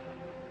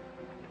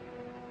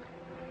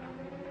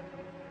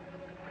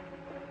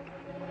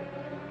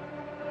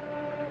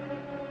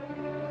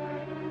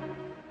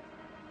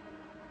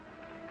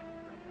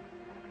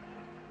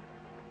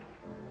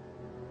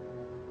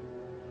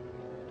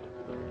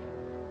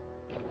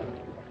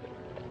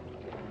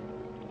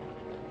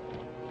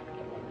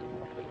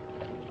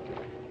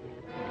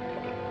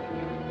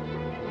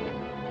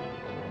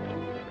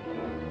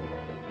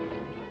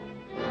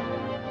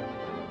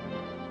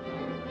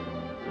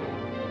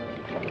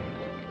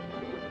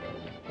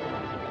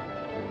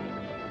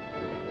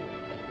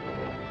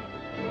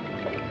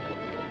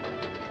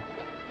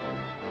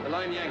 The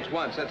line yanks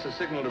once. That's the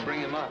signal to bring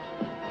him up.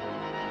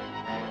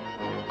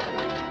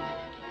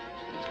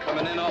 It's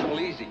coming in awful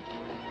easy.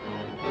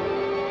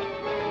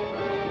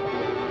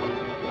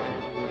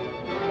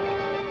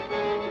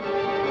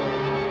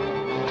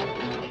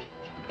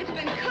 It's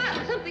been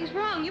cut. Something's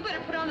wrong. You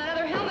better put on that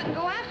other helmet and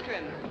go after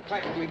him.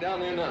 Practically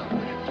down there now.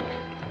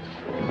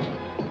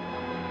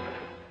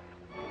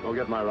 Go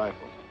get my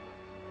rifle.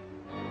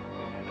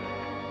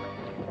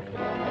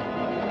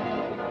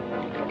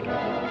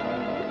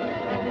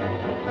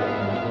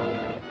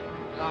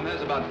 Tom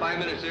has about 5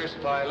 minutes air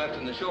supply left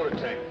in the shoulder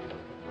tank.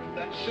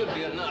 That should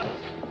be enough.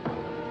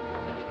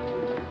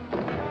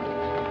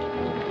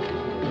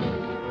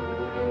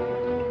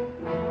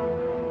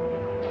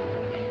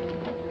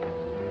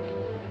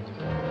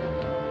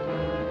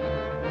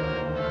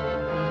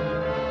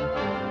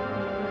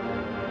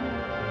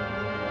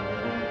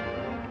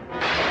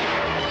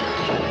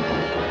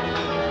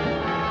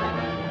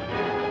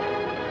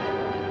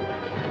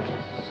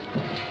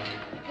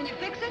 Can you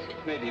fix it?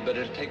 Maybe, but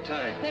it'll take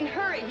time. Then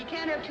hurry. He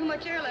can't have too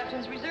much air left in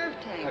his reserve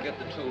tank. I'll get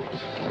the tools.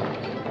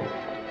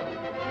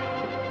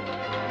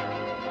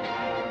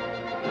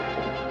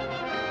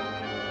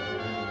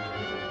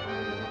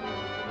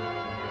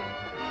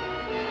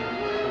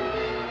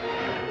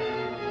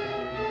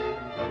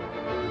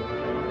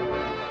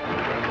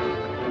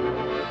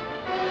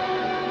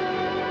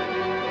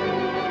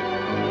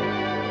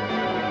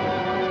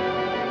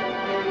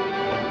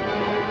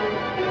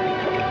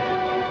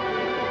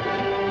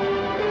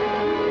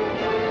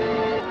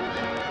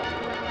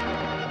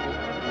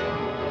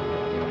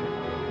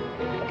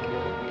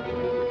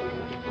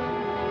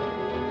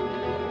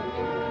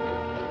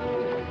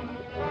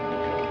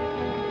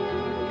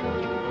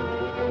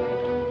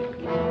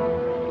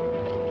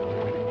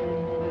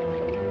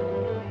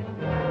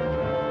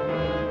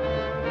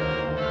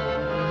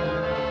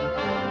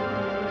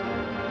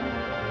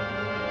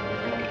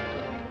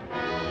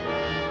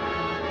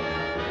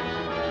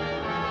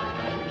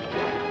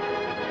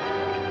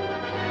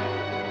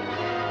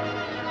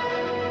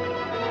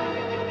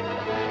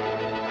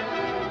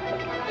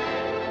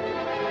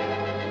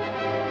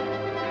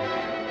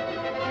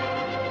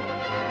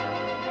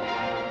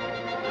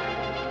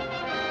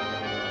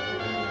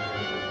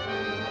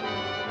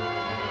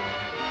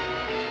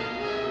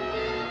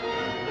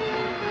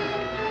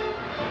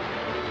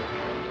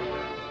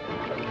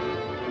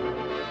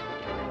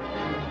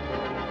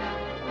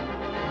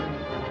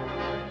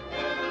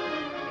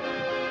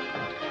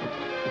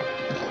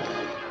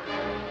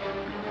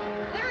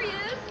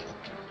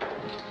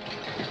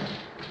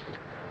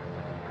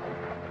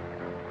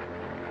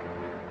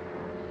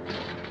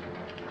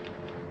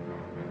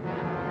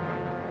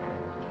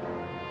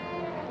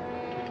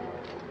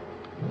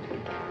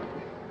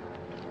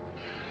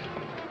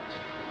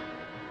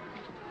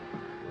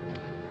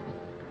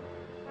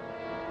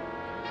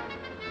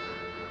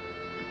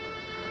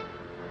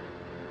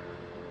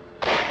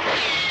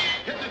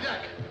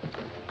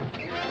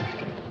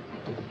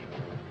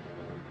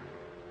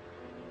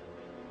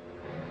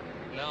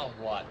 Now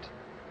what?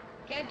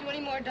 Can't do any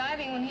more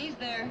diving when he's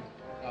there.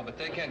 Oh, but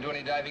they can't do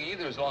any diving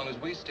either as long as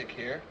we stick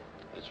here.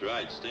 That's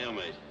right,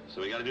 stalemate.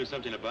 So we got to do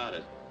something about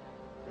it.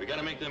 We got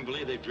to make them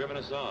believe they've driven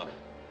us off.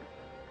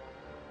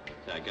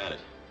 Yeah, I got it.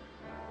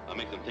 I'll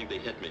make them think they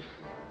hit me.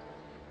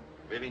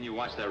 Vivian, you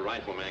watch that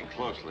rifleman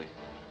closely.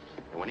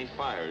 And when he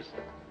fires,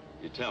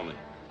 you tell me.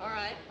 All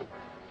right.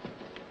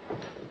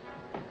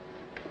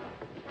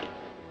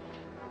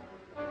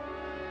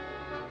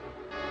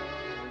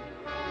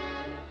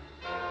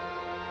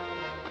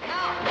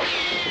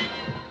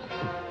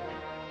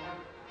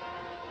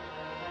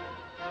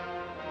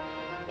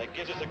 That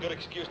gives us a good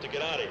excuse to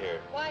get out of here.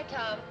 Why,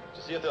 Tom?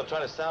 To see if they'll try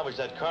to salvage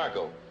that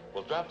cargo.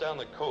 We'll drop down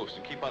the coast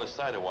and keep out of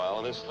sight a while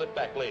and then slip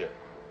back later.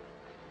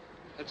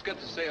 Let's get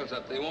the sails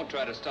up. They won't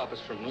try to stop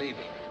us from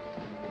leaving.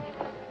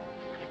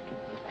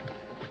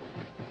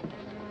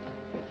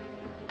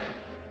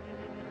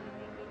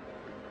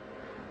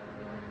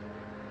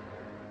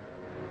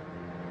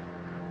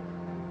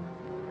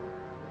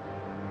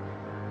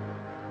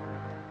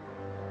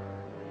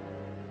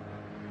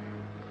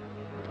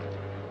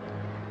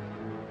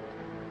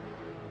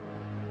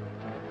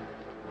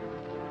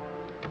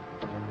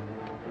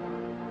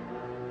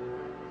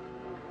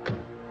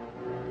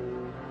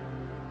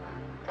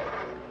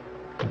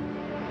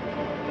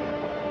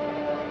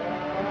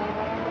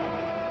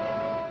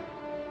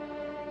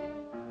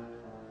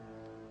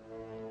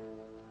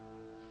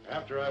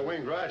 After I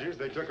winged Rogers,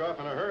 they took off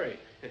in a hurry.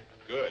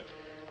 Good.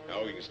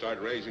 Now we can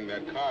start raising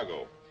that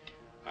cargo.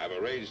 I've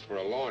arranged for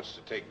a launch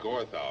to take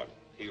Gorth out.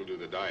 He'll do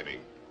the diving.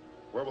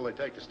 Where will they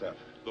take the stuff?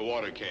 The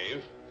water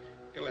cave.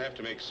 He'll have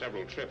to make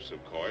several trips,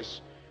 of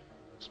course,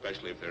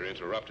 especially if they're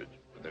interrupted.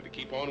 But they're to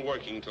keep on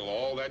working till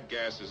all that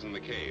gas is in the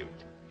cave.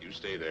 You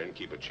stay there and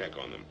keep a check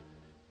on them.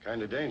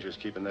 Kind of dangerous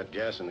keeping that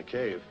gas in the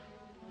cave.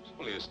 It's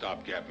only a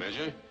stopgap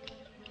measure.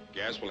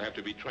 Gas will have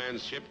to be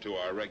transshipped to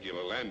our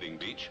regular landing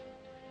beach.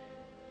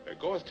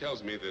 Gorth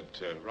tells me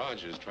that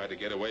Rogers tried to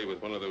get away with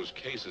one of those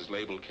cases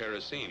labeled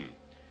kerosene.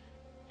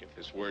 If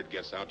this word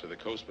gets out to the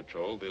Coast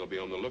Patrol, they'll be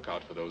on the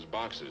lookout for those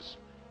boxes.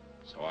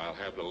 So I'll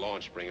have the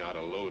launch bring out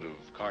a load of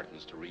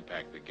cartons to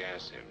repack the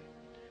gas in.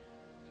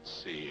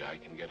 Let's see, I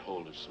can get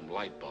hold of some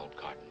light bulb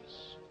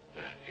cartons.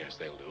 Yes,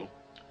 they'll do.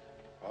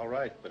 All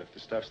right, but if the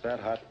stuff's that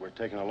hot, we're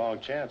taking a long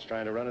chance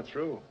trying to run it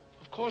through.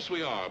 Of course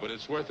we are, but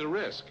it's worth the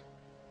risk.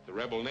 The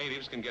rebel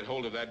natives can get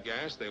hold of that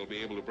gas, they'll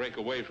be able to break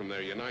away from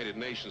their United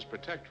Nations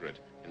protectorate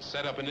and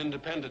set up an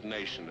independent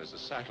nation as a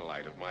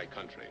satellite of my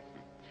country.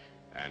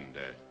 And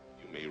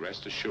you may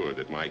rest assured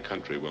that my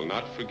country will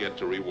not forget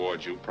to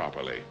reward you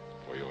properly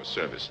for your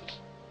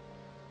services.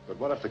 But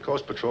what if the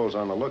Coast Patrol's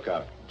on the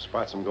lookout,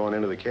 spots them going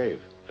into the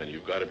cave? Then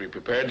you've got to be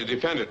prepared to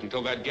defend it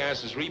until that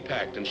gas is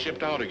repacked and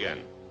shipped out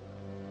again.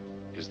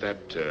 Is that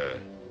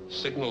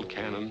signal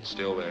cannon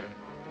still there?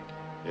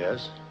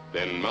 Yes.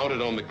 Then mount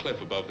it on the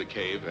cliff above the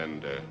cave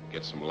and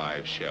get some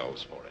live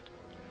shells for it.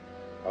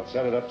 I'll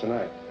set it up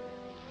tonight.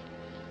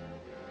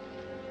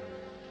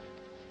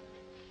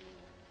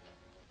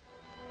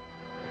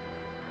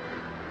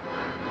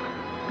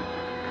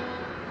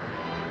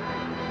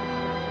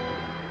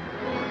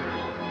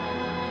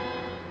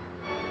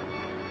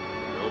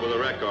 Over the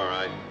wreck, all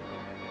right.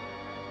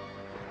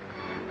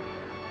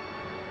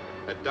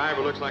 That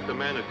diver looks like the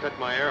man that cut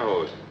my air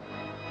hose.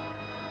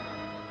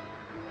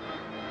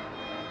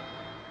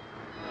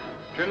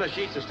 Trim the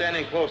sheets to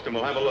standing close to him.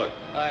 We'll have a look.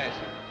 Aye,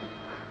 sir.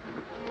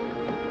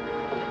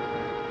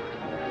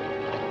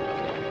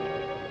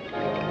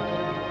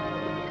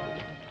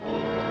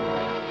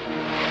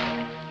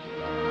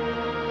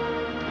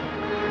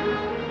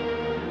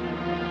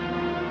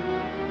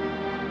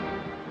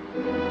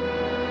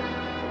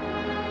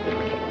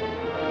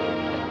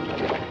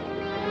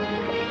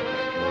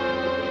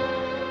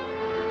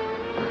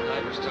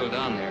 Diver's still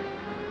down there.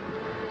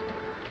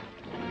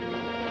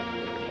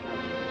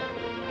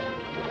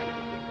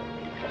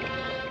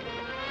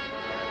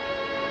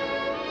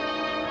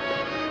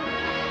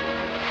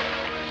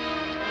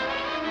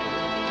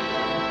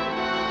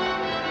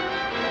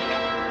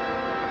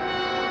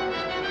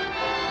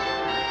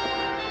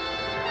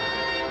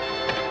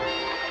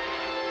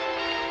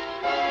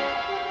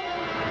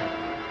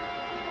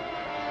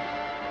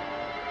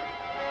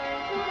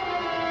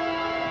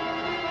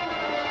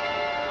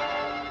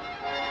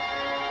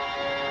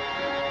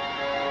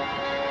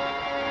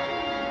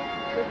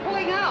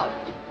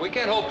 We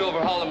can't hope to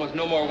overhaul them with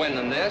no more wind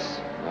than this.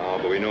 No,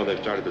 but we know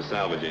they've started the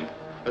salvaging.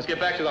 Let's get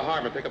back to the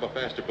harbor and pick up a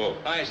faster boat.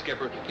 Aye,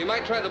 Skipper. You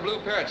might try the Blue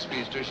Parrot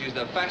speedster. She's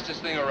the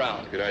fastest thing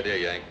around. Good idea,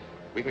 Yank.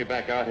 We can be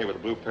back out here with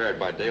the Blue Parrot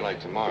by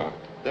daylight tomorrow.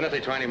 Then if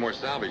they try any more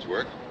salvage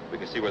work, we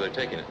can see where they're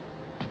taking it.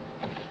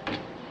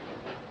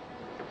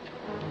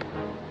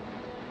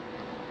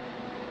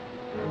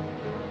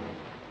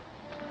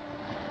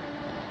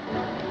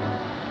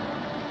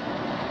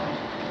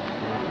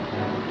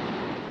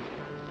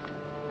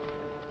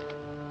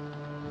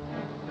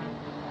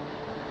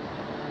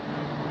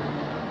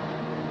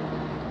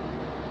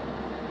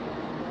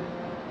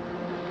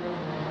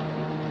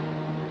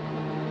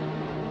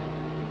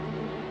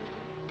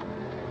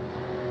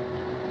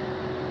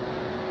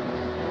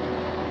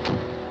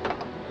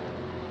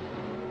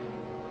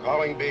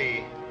 Calling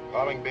B.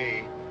 Calling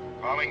B.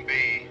 Calling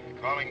B.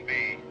 Calling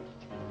B.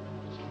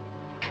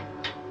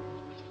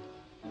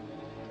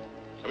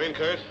 Come in,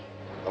 Kurt.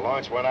 The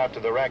launch went out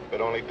to the wreck,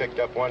 but only picked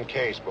up one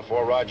case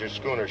before Rogers'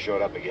 schooner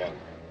showed up again.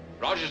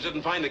 Rogers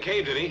didn't find the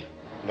cave, did he?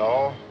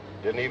 No,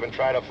 didn't even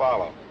try to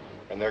follow.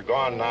 And they're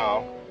gone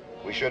now.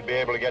 We should be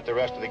able to get the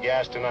rest of the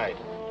gas tonight.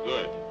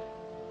 Good.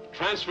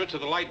 Transfer it to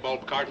the light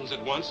bulb cartons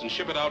at once and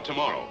ship it out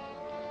tomorrow.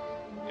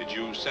 Did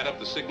you set up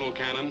the signal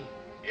cannon?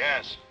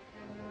 Yes.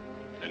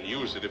 Then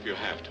use it if you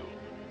have to.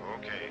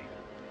 Okay.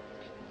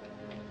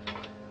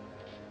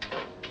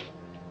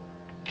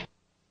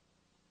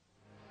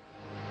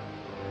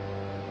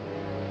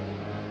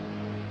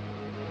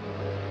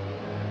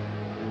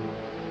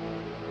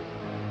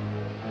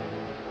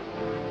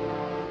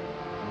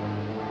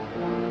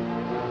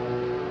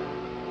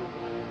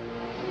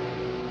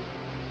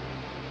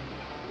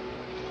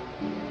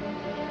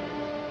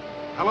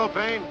 Hello,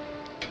 Payne.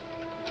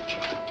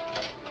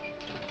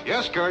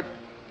 Yes, Kurt.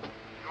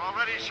 You all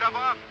ready to shove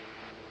off?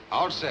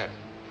 All set.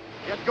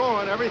 Get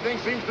going. Everything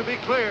seems to be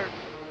clear.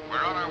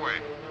 We're on our way.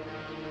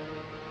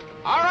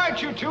 All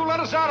right, you two, let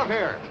us out of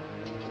here.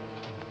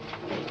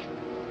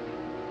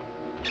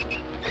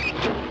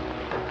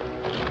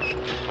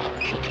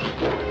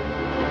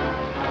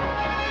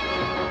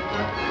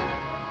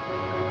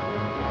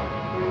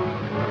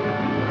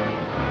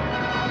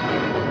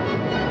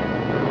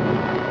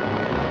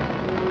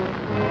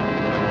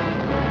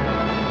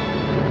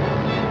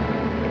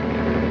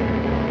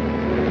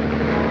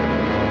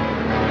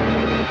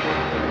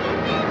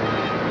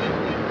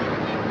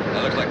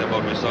 That looks like the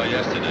boat we saw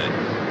yesterday.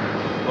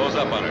 Close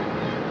up on her.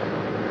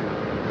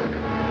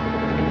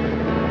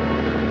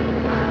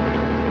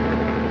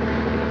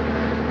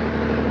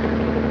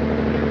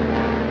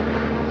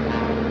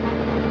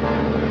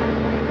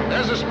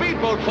 There's a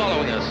speedboat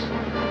following us.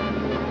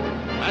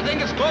 I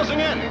think it's closing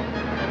in.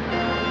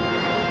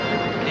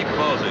 Keep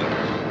closing.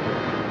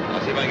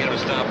 I'll see if I can get him to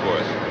stop for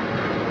us.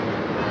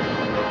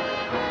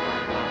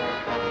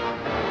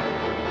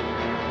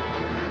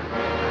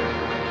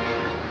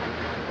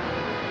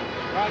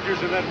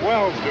 Rogers and that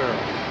Wells girl.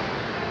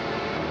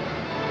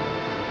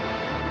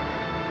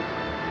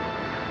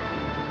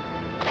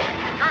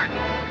 Kurt!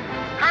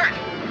 Kurt!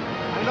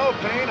 I know,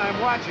 Payne. I'm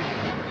watching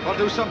you. Well,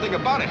 do something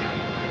about it.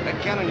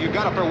 That cannon you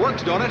got up there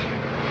works, don't it?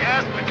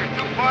 Yes, but you're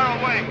too far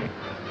away.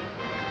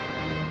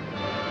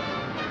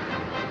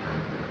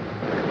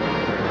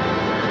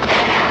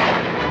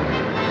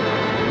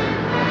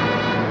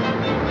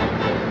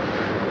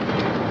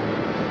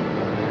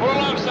 Pull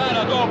alongside,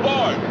 I'll go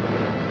aboard.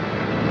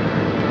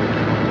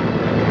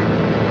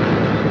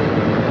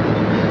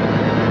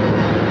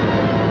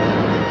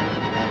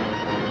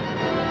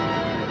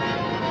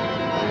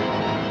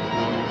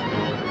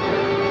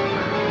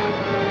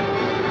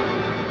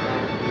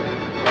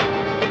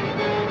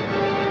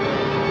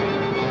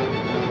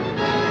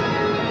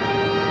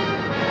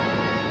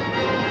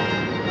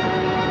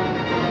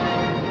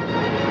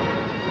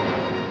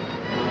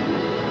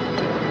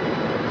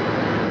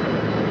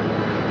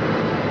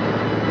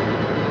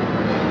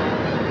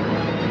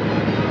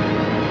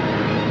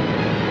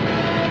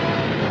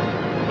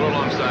 Pull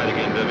alongside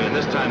again, Vivian.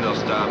 This time they'll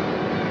stop.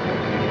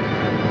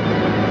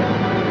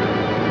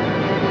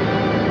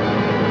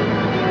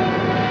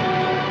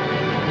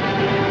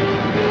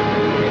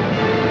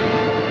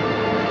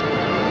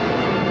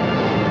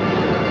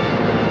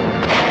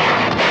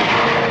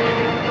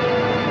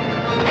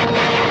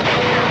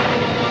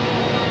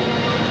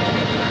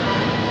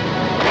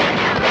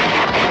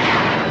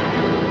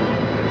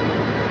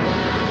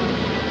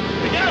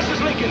 The gas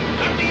is leaking.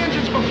 Cut the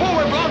engines before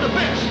we're blown to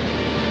bits.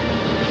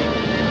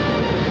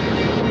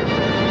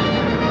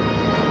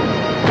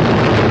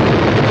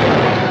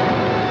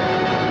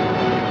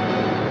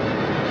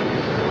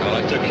 Well,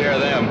 I took care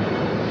of them.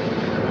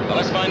 Now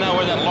let's find out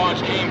where that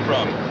launch came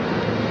from.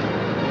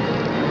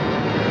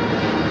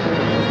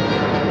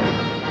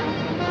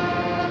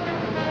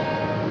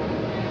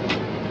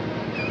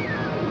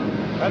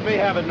 Let me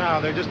have it now.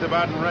 They're just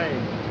about in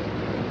range.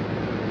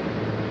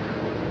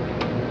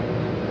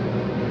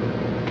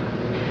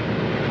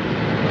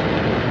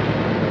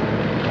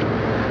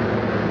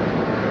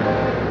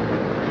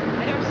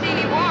 I don't see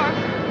any wharf.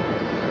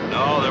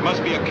 No, there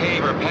must be a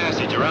cave or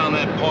passage around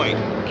that point.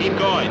 Keep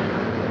going.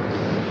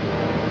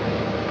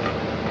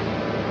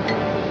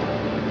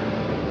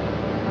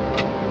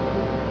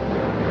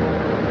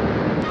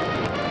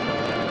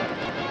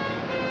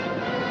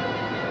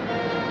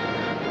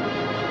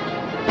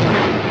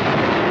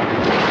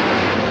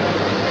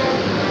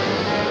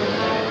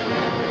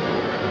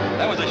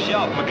 That was a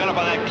shell from a gun up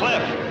on that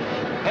cliff.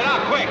 Head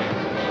out quick.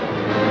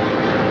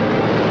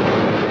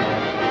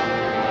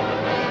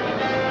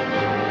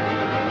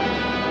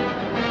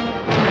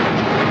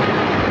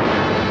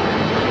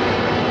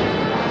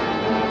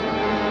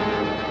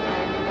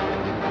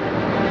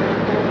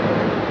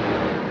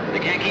 They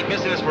can't keep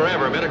missing us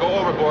forever. Better go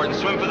overboard and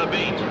swim for the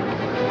beach.